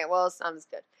 All right. Well, it sounds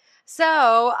good.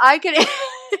 So I could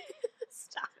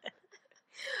Stop it.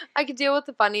 I could deal with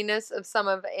the funniness of some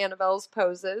of Annabelle's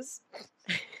poses.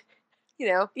 You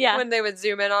know, Yeah. when they would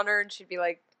zoom in on her and she'd be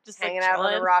like Just hanging like out on a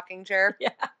chilling. rocking chair. Yeah.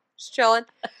 Just chilling.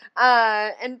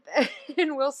 And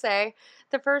we'll say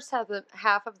the first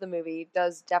half of the movie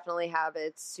does definitely have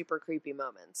its super creepy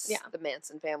moments. Yeah. The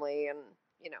Manson family and,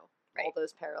 you know, all Right.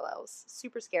 those parallels.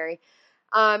 Super scary.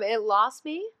 It lost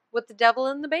me with the devil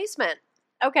in the basement.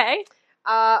 Okay.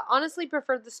 Honestly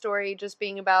preferred the story just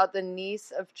being about the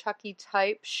niece of Chucky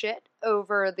type shit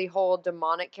over the whole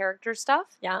demonic character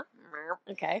stuff. Yeah.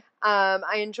 Okay.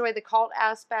 I enjoy the cult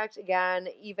aspect. Again,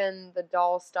 even the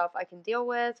doll stuff I can deal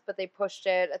with, but they pushed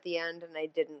it at the end and I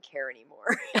didn't care anymore.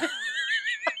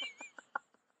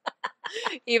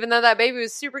 Even though that baby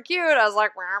was super cute, I was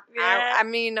like, "Wah." Yeah. I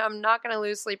mean, I'm not going to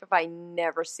lose sleep if I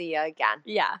never see you again.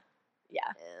 Yeah.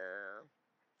 Yeah.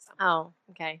 Oh,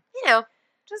 okay. You know,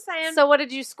 just saying. So what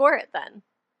did you score it then?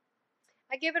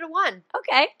 I give it a 1.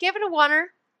 Okay. Give it a 1-er.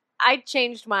 I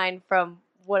changed mine from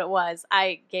what it was.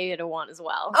 I gave it a 1 as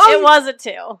well. Oh, it was a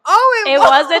 2. Oh, It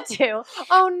was a 2.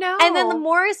 Oh, no. And then the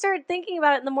more I started thinking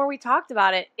about it and the more we talked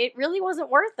about it, it really wasn't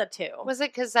worth a 2. Was it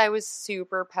because I was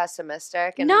super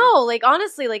pessimistic? And No, like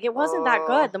honestly, like it wasn't that Oh.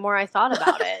 good the more I thought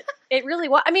about it. It really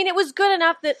was. I mean, it was good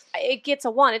enough that it gets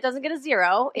a 1. It doesn't get a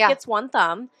 0. It Yeah. gets 1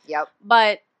 thumb. Yep.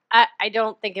 But I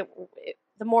don't think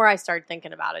the more I started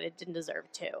thinking about it, it didn't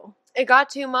deserve 2. It got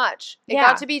too much. It Yeah.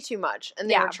 got to be too much. And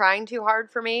they Yeah. were trying too hard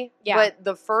for me. Yeah. But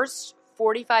the first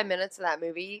 45 minutes of that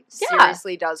movie Yeah.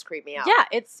 seriously does creep me out. Yeah,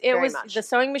 it Very was much. the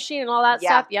sewing machine and all that Yeah.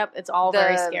 stuff. Yep, it's all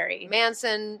very The scary.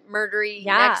 Manson, murdery,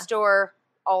 Yeah. next door,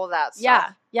 all of that stuff.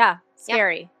 Yeah, yeah,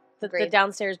 scary. The Agreed.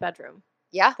 downstairs bedroom.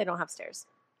 Yeah. They don't have stairs.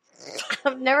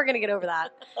 I'm never gonna get over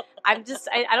that. I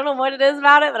don't know what it is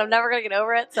about it, but I'm never gonna get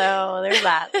over it. So there's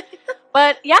that.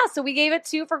 But yeah, so we gave it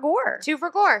 2 for gore. 2 for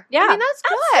gore. Yeah, I mean, that's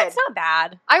good. That's not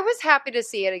bad. I was happy to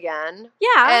see it again.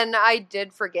 Yeah, And I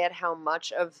did forget how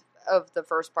much of the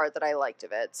first part that I liked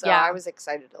of it. So Yeah. I was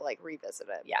excited to like revisit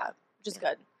it. yeah, which is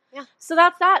good. Yeah. So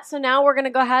that's that. So now we're gonna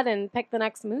go ahead and pick the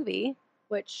next movie,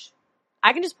 which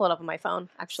I can just pull it up on my phone.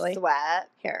 Actually, Sweat.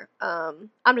 here.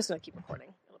 I'm just gonna keep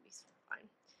recording. It'll be fine.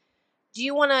 Do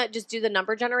you want to just do the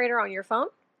number generator on your phone?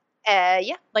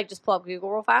 Yeah. Like just pull up Google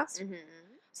real fast. Mm-hmm.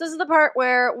 So this is the part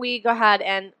where we go ahead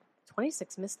and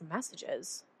 26 missed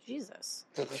messages. Jesus,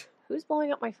 who's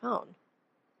blowing up my phone?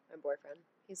 My boyfriend.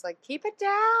 He's like, keep it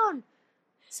down.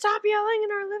 Stop yelling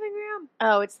in our living room.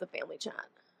 Oh, it's the family chat.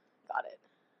 Got it.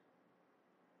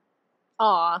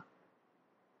 Aw.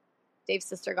 Dave's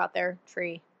sister got their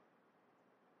tree.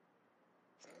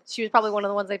 She was probably one of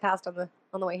the ones they passed on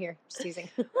the way here. Just teasing.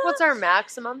 What's our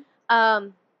maximum? Huh?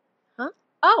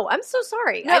 Oh, I'm so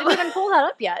sorry. No. I didn't even pull that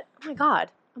up yet. Oh my god.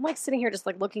 I'm like sitting here just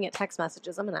like looking at text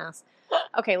messages. I'm an ass.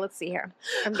 Okay, let's see here.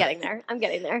 I'm getting there.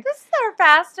 This is our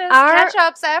fastest Our-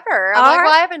 catch-ups ever. I'm our- like,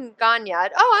 well, I haven't gone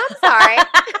yet. Oh, I'm sorry.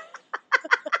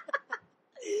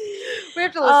 We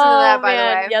have to listen to that, by the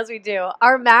way. Yes, we do.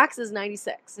 Our max is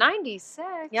 96. 96?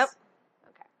 Yep.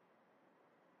 Okay.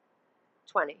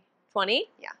 20. 20?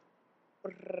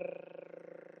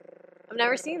 I've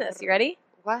never seen this. You ready?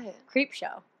 What? Creep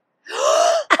Show.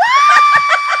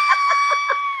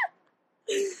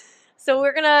 So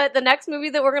the next movie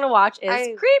that we're gonna watch is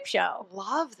I- Creep Show.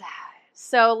 Love that.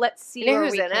 So let's see You know where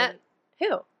who's we in can. it?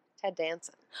 Who? Ted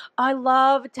Danson. I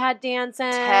love Ted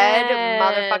Danson. Ted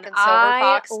motherfucking Silver I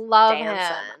Fox love him.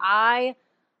 Danson. I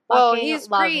Well, fucking he's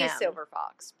love pre-Silver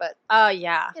Fox, but,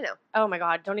 Yeah. you know. Oh my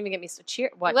god! Don't even get me so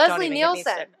cheer. What? Leslie Don't even get me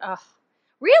Nielsen. Ugh.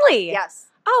 Really? Yes.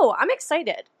 Oh, I'm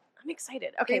excited.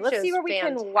 Okay, Creep let's see Show's where we can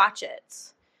fantastic. watch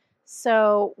it.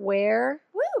 So where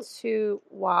Woo. to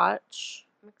watch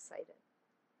I'm excited.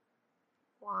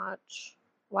 Watch.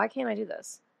 Why can't I do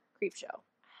this? Creep show.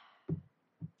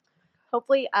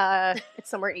 Hopefully, it's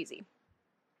somewhere easy.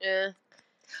 Usually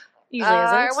isn't.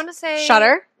 I want to say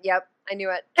Shudder. Yep, I knew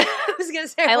it. I was gonna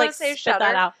say I want to say spit that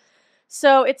Shudder. out.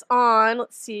 So it's on.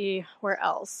 Let's see where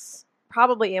else.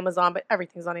 Probably Amazon, but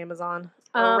everything's on Amazon.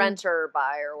 Or rent or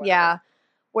buy or whatever. Yeah.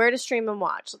 Where to stream and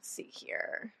watch? Let's see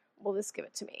here. Will this give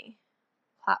it to me?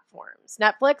 Platforms.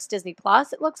 Netflix, Disney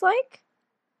Plus, it looks like.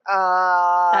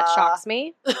 That shocks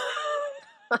me.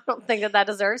 I don't think that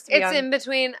deserves to be It's in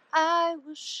between. I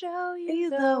will show you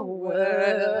the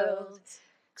world.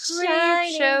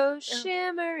 Creep show,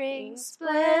 shimmering,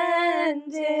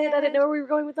 splendid. I didn't know where we were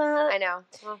going with that. I know.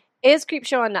 Well, Is Creep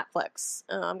Show on Netflix?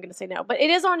 I'm going to say no. But it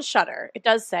is on Shudder. It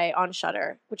does say on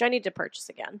Shudder, which I need to purchase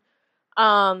again.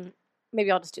 Maybe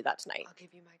I'll just do that tonight. I'll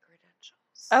give you my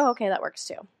credentials. Oh, okay. That works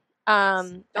too.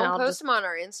 Don't post them on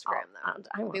our Instagram, though.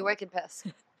 I I'll be won't. wicked pissed.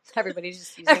 Everybody's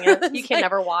just using it. You can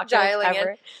never watch dialing it ever.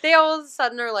 in. They all of a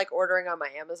sudden are like ordering on my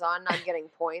Amazon and I'm getting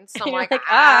points. So I'm You're like,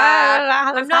 I don't know how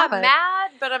I'm this not happened.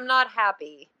 mad, but I'm not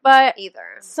happy But either.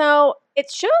 so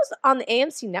it shows on the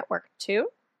AMC network too.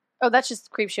 Oh, that's just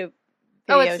Creep Show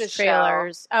videos, it's the show.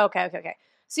 trailers. Oh, okay.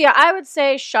 So yeah, I would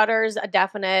say Shudder's a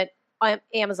definite.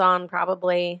 Amazon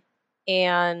probably,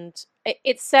 and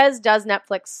it says, does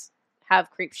Netflix have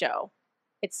Creep Show?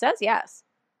 It says yes.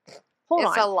 Hold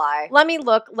It's on. a lie. Let me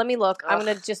look. I'm Ugh.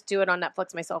 going to just do it on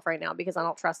Netflix myself right now because I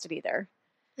don't trust it either.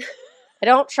 I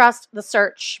don't trust the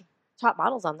search. Top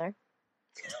models on there.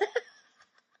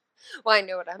 Well, I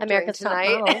know what I'm America's Top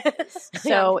doing tonight.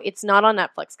 So it's not on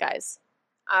Netflix, guys.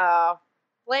 Oh,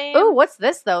 lame. Ooh, what's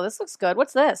this though? This looks good.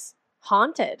 What's this?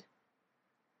 Haunted.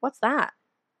 What's that?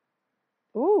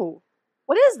 Ooh,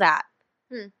 what is that?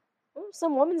 Ooh,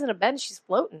 some woman's in a bed and she's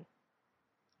floating.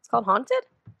 It's called Haunted?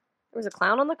 There was a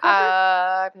clown on the cover?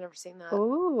 I've never seen that.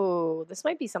 Ooh, this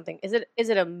might be something. Is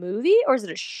it a movie or is it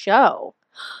a show?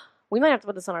 We might have to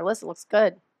put this on our list. It looks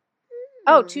good.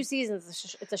 Oh, 2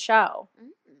 seasons. It's a show.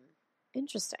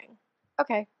 Interesting.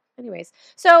 Okay. Anyways,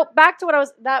 so back to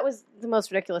that was the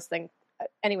most ridiculous thing.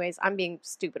 Anyways, I'm being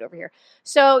stupid over here.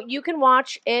 So you can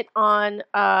watch it on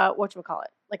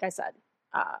whatchamacallit, like I said,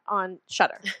 on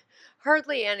Shudder.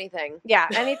 Hardly anything. Yeah,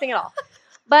 anything at all.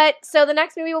 But so the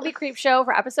next movie will be Creep Show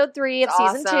for episode 3 of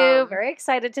season 2. Awesome. Very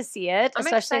excited to see it, I'm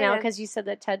especially now excited. because you said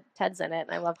that Ted's in it,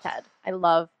 and I love Ted. I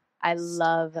love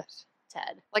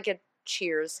Ted. Like a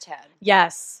Cheers Ted.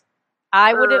 Yes,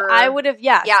 I would have.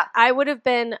 Yes, Yeah. I would have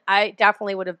been. I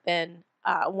definitely would have been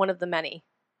one of the many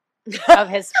of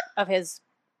his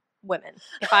women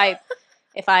if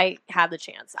I had the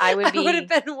chance. I would be. I would have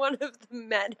been one of the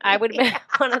men. I would have been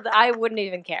one of the. I wouldn't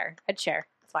even care. I'd share.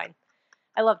 It's fine.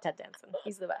 I love Ted Danson.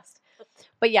 He's the best.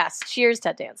 But yes, cheers,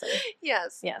 Ted Danson.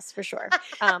 Yes. Yes, for sure.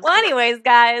 Well, anyways,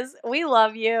 guys, we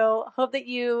love you. Hope that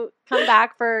you come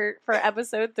back for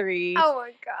episode 3. Oh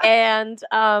my god.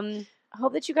 And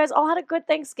hope that you guys all had a good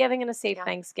Thanksgiving and a safe Yeah.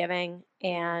 Thanksgiving.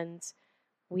 And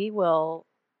we will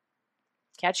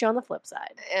catch you on the flip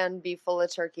side. And be full of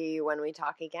turkey when we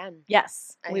talk again.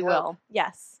 Yes, I we hope. will.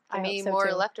 Yes. Give I me hope so more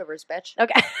too. leftovers, bitch.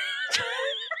 Okay.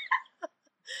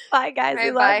 Bye, guys. All right,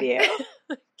 we love bye.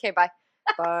 you. Okay, bye.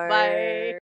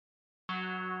 Bye.